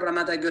 Back there, but I'm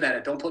not that good at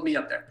it. Don't put me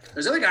up there.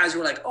 There's other guys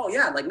who are like, oh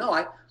yeah, like no,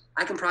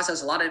 I can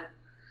process a lot of.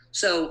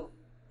 So,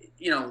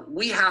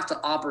 we have to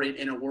operate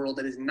in a world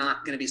that is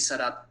not going to be set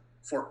up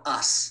for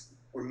us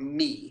or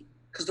me,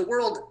 because the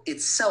world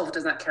itself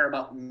does not care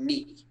about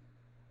me.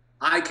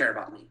 I care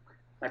about me.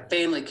 My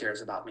family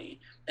cares about me.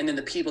 And then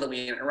the people that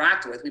we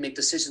interact with, we make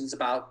decisions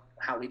about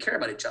how we care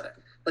about each other.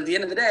 But at the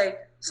end of the day,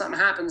 something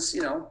happens,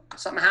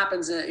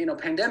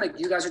 pandemic,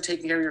 you guys are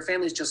taking care of your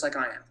families just like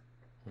I am.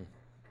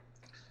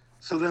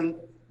 So then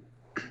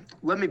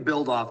let me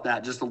build off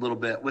that just a little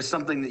bit with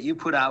something that you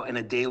put out in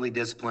a daily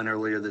discipline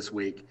earlier this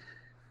week.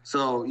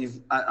 So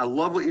I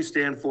love what you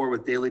stand for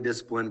with daily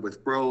discipline,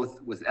 with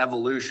growth, with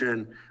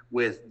evolution,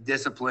 with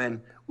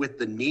discipline, with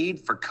the need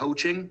for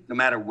coaching, no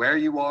matter where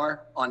you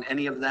are on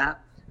any of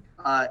that.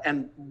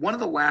 And one of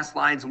the last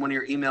lines in one of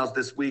your emails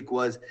this week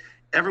was,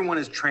 everyone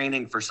is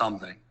training for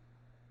something.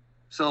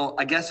 So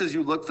I guess as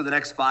you look for the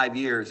next 5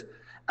 years,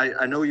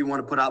 I know you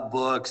want to put out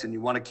books and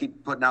you want to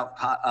keep putting out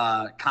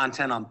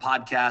content on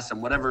podcasts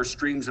and whatever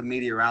streams of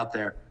media are out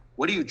there.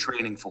 What are you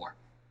training for?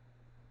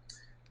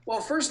 Well,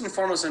 first and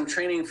foremost, I'm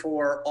training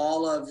for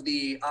all of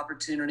the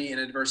opportunity and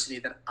adversity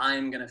that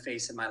I'm going to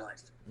face in my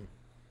life.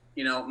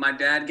 You know, my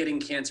dad getting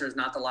cancer is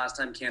not the last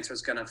time cancer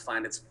is going to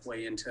find its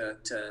way into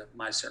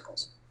my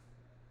circles.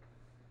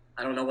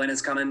 I don't know when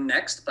it's coming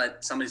next,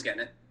 but somebody's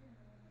getting it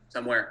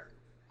somewhere.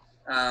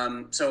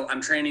 So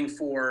I'm training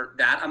for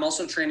that. I'm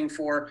also training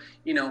for,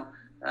 you know,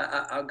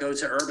 I'll go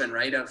to Urban,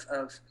 right? Of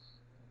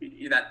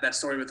that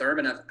story with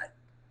Urban of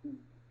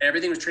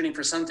everything was training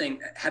for something.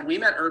 Had we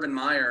met Urban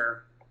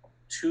Meyer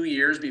 2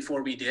 years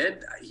before we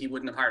did, he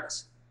wouldn't have hired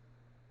us.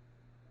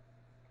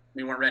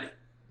 We weren't ready.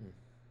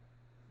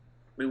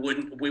 We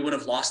would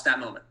have lost that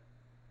moment.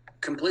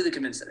 Completely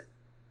convinced of it.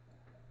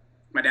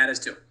 My dad is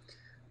too.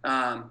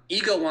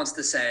 Ego wants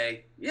to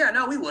say, yeah,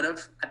 no, we would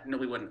have. No,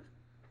 we wouldn't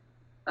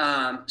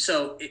have.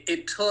 So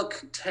it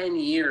took 10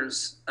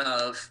 years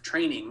of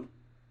training,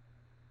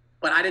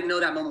 but I didn't know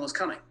that moment was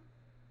coming.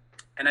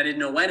 And I didn't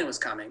know when it was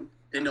coming.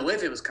 Didn't know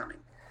if it was coming.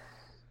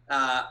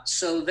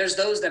 So there's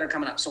those that are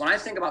coming up. So when I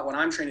think about what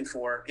I'm training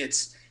for,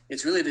 it's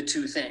really the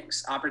two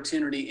things,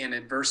 opportunity and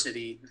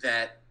adversity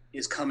that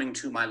is coming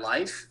to my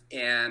life.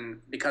 And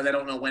because I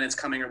don't know when it's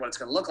coming or what it's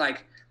going to look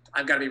like,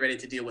 I've got to be ready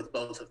to deal with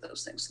both of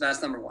those things. So that's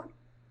number one.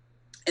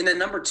 And then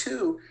number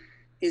two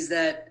is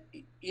that,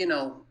 you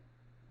know,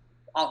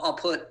 I'll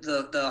put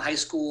the high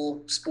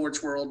school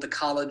sports world, the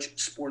college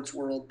sports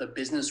world, the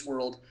business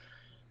world.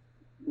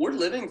 We're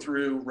living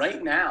through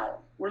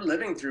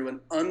an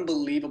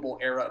unbelievable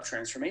era of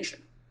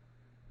transformation.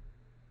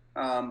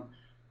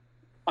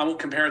 I won't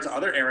compare it to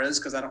other eras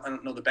because I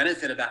don't know the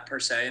benefit of that per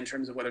se in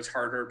terms of whether it's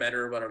harder or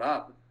better or blah, blah,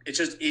 blah. It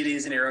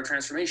is an era of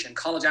transformation.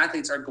 College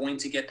athletes are going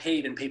to get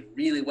paid and paid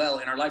really well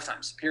in our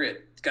lifetimes,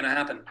 period. It's going to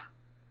happen.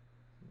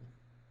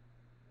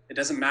 It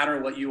doesn't matter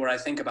what you or I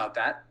think about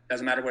that. It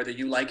doesn't matter whether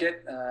you like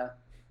it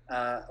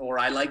or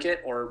I like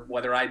it or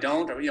whether I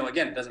don't, or, you know,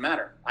 again, it doesn't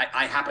matter.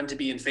 I happen to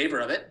be in favor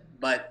of it,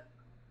 but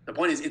the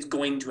point is it's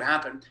going to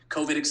happen.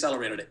 COVID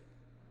accelerated it.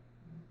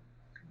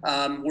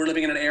 We're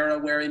living in an era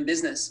where in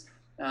business,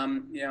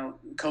 you know,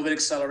 COVID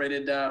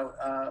accelerated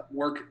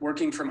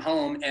working from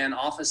home and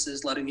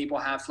offices letting people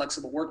have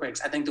flexible work weeks.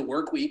 I think the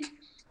work week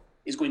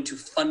is going to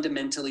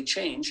fundamentally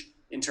change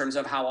in terms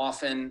of how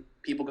often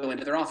people go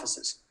into their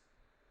offices.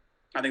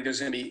 I think there's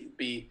going to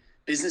be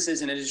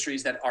businesses and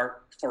industries that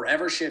are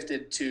forever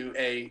shifted to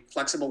a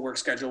flexible work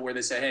schedule where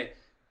they say, hey,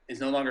 it's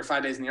no longer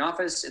 5 days in the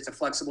office. It's a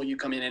flexible, you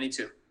come in any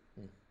two.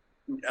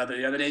 The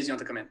other days you don't have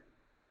to come in.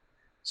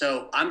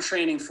 So I'm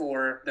training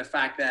for the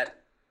fact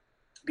that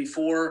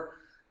before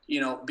the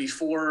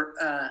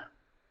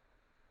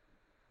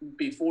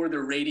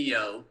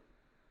radio,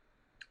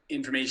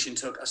 information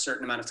took a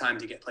certain amount of time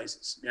to get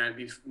places. You know,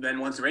 then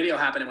once the radio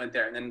happened, it went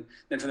there. And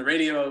then from the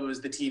radio, it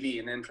was the TV.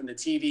 And then from the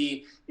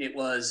TV, it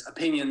was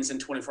opinions and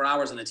 24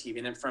 hours on the TV.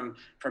 And then from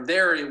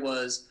there, it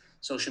was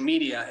social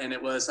media. And it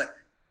was like,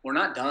 we're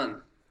not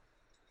done.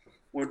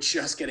 We're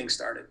just getting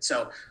started.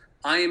 So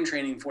I am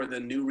training for the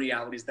new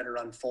realities that are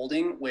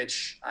unfolding,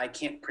 which I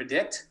can't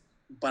predict,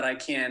 but I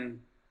can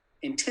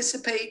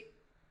anticipate.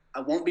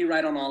 I won't be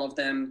right on all of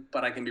them,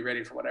 but I can be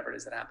ready for whatever it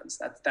is that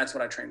happens. That's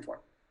what I train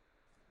for.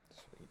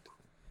 Sweet.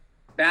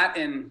 That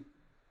and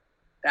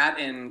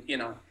you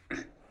know,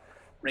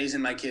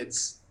 raising my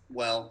kids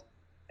well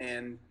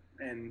and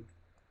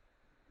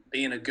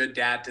being a good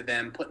dad to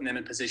them, putting them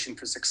in position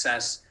for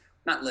success,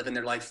 not living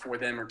their life for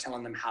them or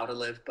telling them how to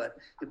live, but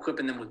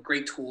equipping them with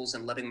great tools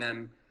and letting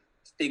them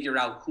figure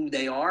out who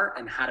they are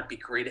and how to be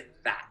great at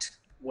that,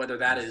 whether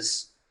that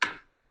is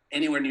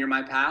anywhere near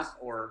my path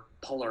or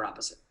polar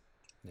opposite.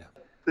 Yeah.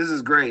 This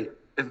is great.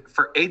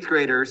 For eighth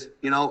graders,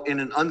 you know, in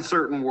an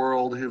uncertain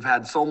world who've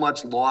had so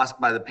much lost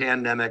by the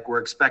pandemic, we're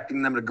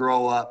expecting them to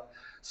grow up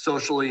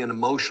socially and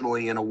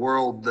emotionally in a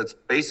world that's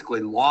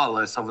basically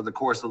lawless over the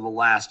course of the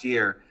last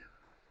year.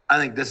 I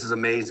think this is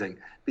amazing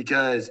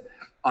because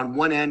on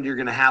one end, you're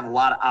going to have a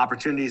lot of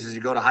opportunities as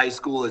you go to high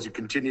school, as you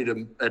continue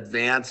to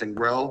advance and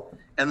grow.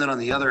 And then on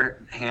the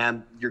other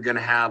hand, you're going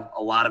to have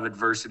a lot of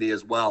adversity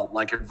as well,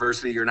 like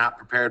adversity you're not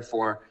prepared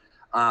for.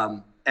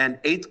 And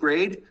eighth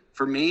grade,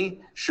 for me,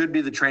 should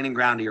be the training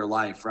ground of your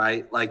life,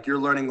 right? Like you're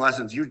learning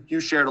lessons. You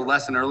shared a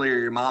lesson earlier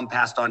your mom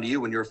passed on to you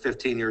when you were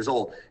 15 years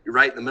old. You're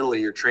right in the middle of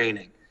your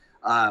training.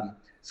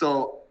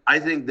 So I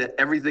think that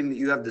everything that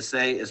you have to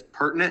say is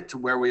pertinent to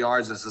where we are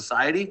as a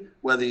society,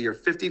 whether you're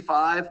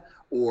 55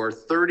 or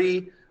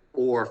 30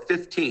 or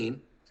 15.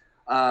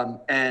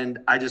 And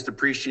I just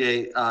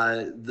appreciate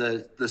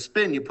the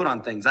spin you put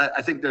on things.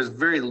 I think there's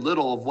very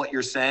little of what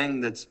you're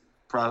saying that's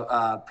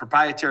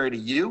proprietary to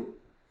you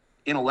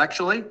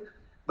intellectually.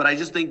 But I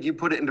just think you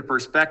put it into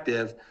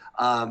perspective.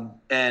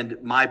 And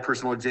my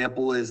personal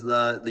example is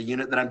the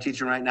unit that I'm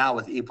teaching right now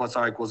with E plus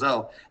R equals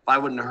O. If I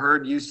wouldn't have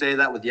heard you say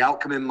that with the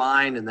outcome in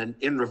mind and then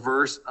in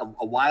reverse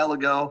a while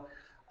ago,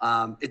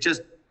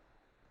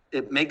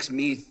 it makes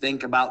me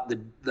think about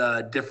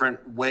the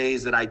different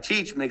ways that I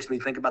teach, makes me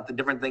think about the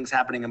different things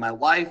happening in my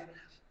life.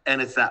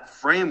 And it's that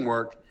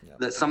framework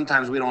that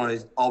sometimes we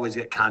don't always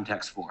get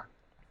context for.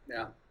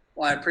 Yeah.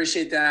 Well, I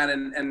appreciate that.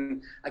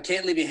 And I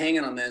can't leave you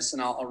hanging on this,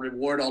 and I'll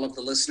reward all of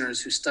the listeners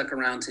who stuck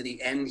around to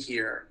the end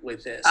here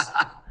with this.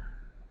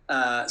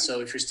 So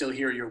if you're still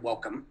here, you're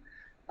welcome.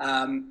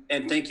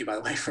 And thank you, by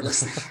the way, for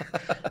listening.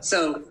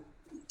 So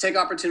take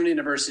Opportunity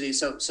University.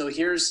 So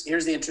here's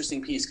the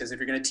interesting piece, because if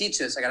you're going to teach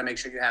this, I got to make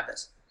sure you have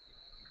this.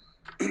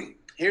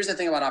 Here's the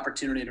thing about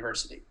Opportunity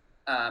University.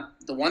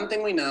 The one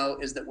thing we know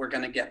is that we're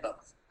going to get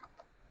both.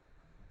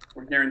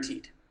 We're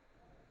guaranteed.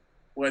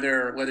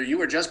 Whether you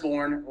were just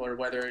born or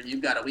whether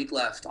you've got a week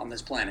left on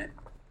this planet,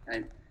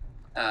 right?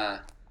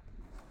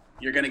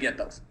 You're going to get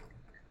both.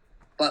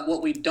 But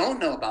what we don't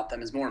know about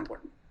them is more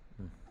important.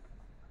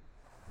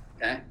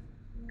 Okay?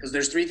 Because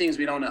there's three things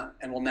we don't know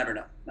and we'll never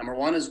know. Number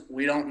one is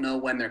we don't know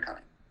when they're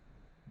coming.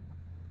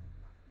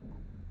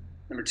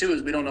 Number two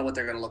is we don't know what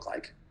they're going to look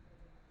like.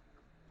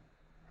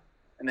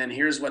 And then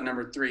here's what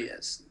number three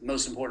is, the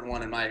most important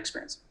one in my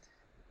experience.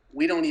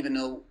 We don't even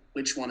know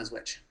which one is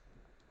which.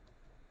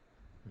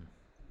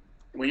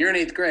 When you're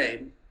in 8th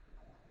grade,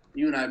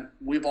 you and I,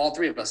 all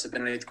three of us have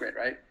been in 8th grade,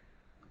 right?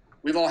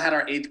 We've all had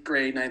our 8th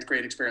grade, 9th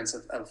grade experience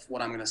of what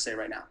I'm going to say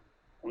right now.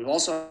 And we've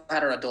also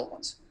had our adult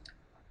ones.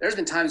 There's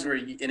been times where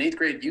in 8th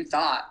grade, you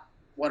thought,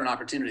 what an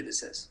opportunity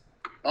this is.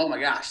 Oh my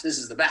gosh, this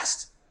is the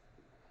best.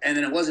 And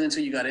then it wasn't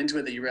until you got into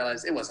it that you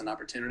realized it wasn't an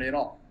opportunity at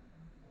all.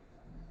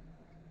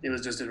 It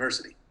was just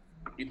adversity.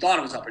 You thought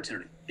it was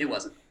opportunity. It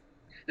wasn't.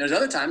 There's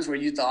other times where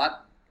you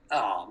thought,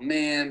 oh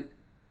man,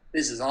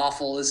 this is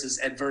awful. This is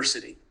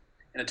adversity.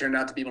 And it turned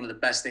out to be one of the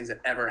best things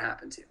that ever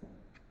happened to you.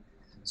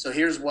 So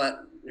here's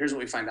what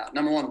we find out.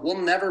 Number one, we'll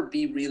never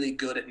be really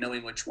good at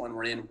knowing which one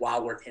we're in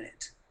while we're in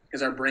it,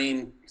 because our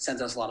brain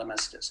sends us a lot of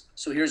messages.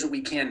 So here's what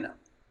we can know.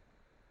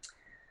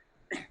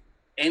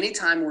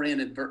 Anytime we're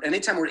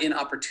in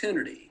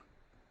opportunity,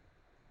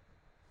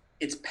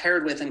 it's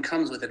paired with and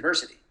comes with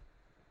adversity.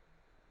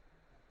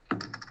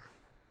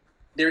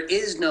 There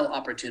is no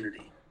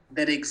opportunity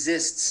that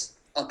exists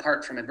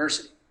apart from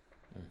adversity.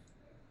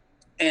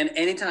 And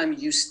anytime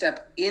you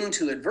step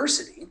into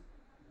adversity,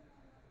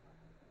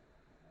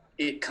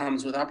 it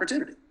comes with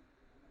opportunity.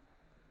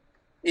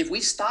 If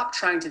we stop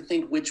trying to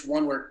think which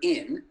one we're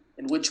in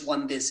and which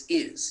one this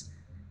is,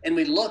 and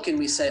we look and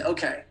we say,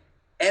 okay,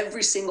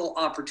 every single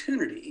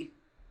opportunity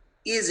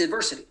is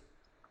adversity.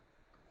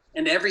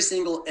 And every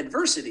single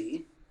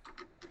adversity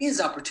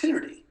is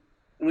opportunity.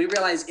 And we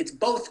realize it's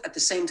both at the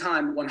same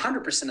time,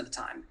 100% of the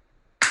time.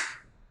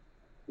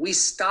 We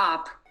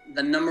stop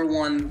the number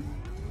one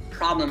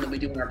problem that we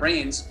do in our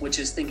brains, which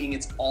is thinking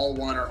it's all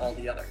one or all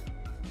the other.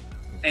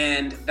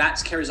 And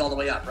that carries all the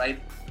way up,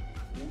 right?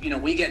 You know,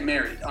 we get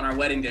married on our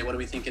wedding day. What do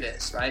we think it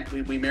is, right?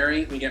 We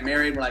get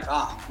married. We're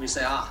like, we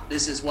say,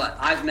 this is what?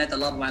 I've met the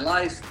love of my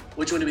life.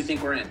 Which one do we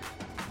think we're in?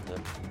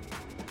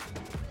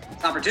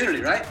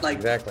 Opportunity, right? Like,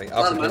 exactly.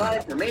 Love of my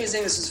life, we're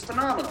amazing. This is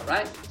phenomenal,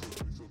 right?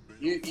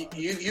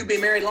 You've been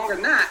married longer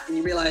than that, and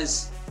you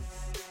realize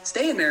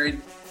staying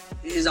married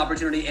is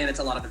opportunity, and it's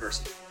a lot of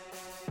adversity.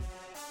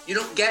 You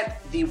don't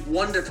get the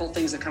wonderful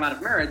things that come out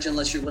of marriage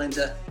unless you're willing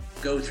to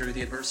go through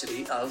the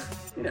adversity of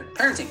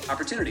parenting,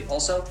 opportunity.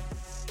 Also,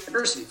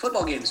 adversity,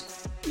 football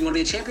games. You want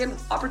to be a champion?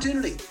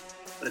 Opportunity.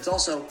 But it's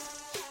also,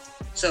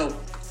 so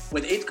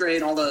with 8th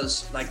grade, all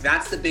those, like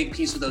that's the big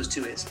piece of those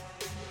two is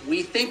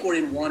we think we're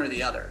in one or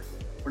the other.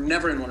 We're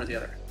never in one or the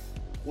other.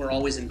 We're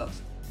always in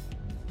both.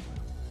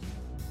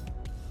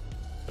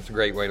 That's a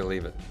great way to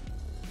leave it.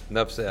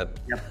 Enough said.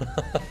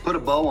 Yep. Put a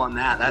bow on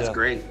that. That's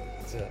great.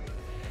 That's it.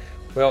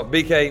 Well,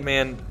 BK,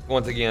 man,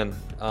 once again,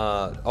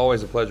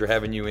 always a pleasure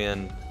having you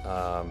in.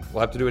 We'll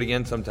have to do it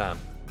again sometime.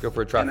 Go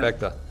for a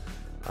trifecta.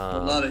 I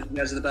love it. You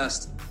guys are the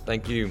best.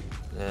 Thank you.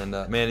 And,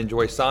 man,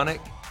 enjoy Sonic.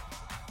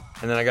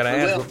 And then I got to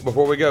ask,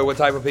 before we go, what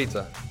type of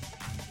pizza?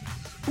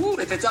 Ooh,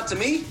 if it's up to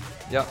me?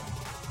 Yep.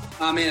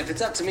 Man, if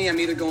it's up to me, I'm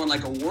either going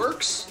like a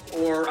Works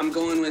or I'm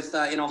going with,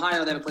 in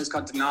Ohio, they have a place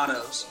called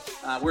Donato's.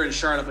 We're in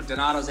Charlotte, but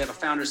Donato's, they have a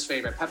founder's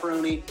favorite.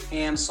 Pepperoni,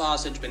 ham,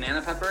 sausage,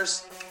 banana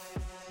peppers.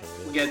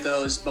 We get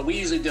those, but we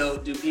usually do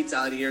pizza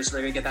out here, so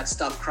we're going to get that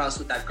stuffed crust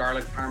with that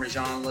garlic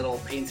parmesan little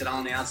painted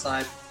on the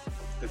outside.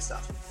 Good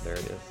stuff. There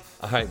it is.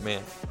 All right,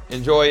 man.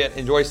 Enjoy it.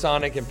 Enjoy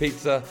Sonic and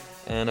pizza.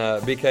 And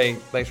BK,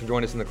 thanks for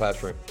joining us in the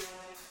classroom.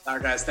 All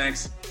right, guys.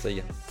 Thanks. See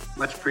ya.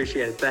 Much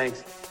appreciated.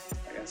 Thanks.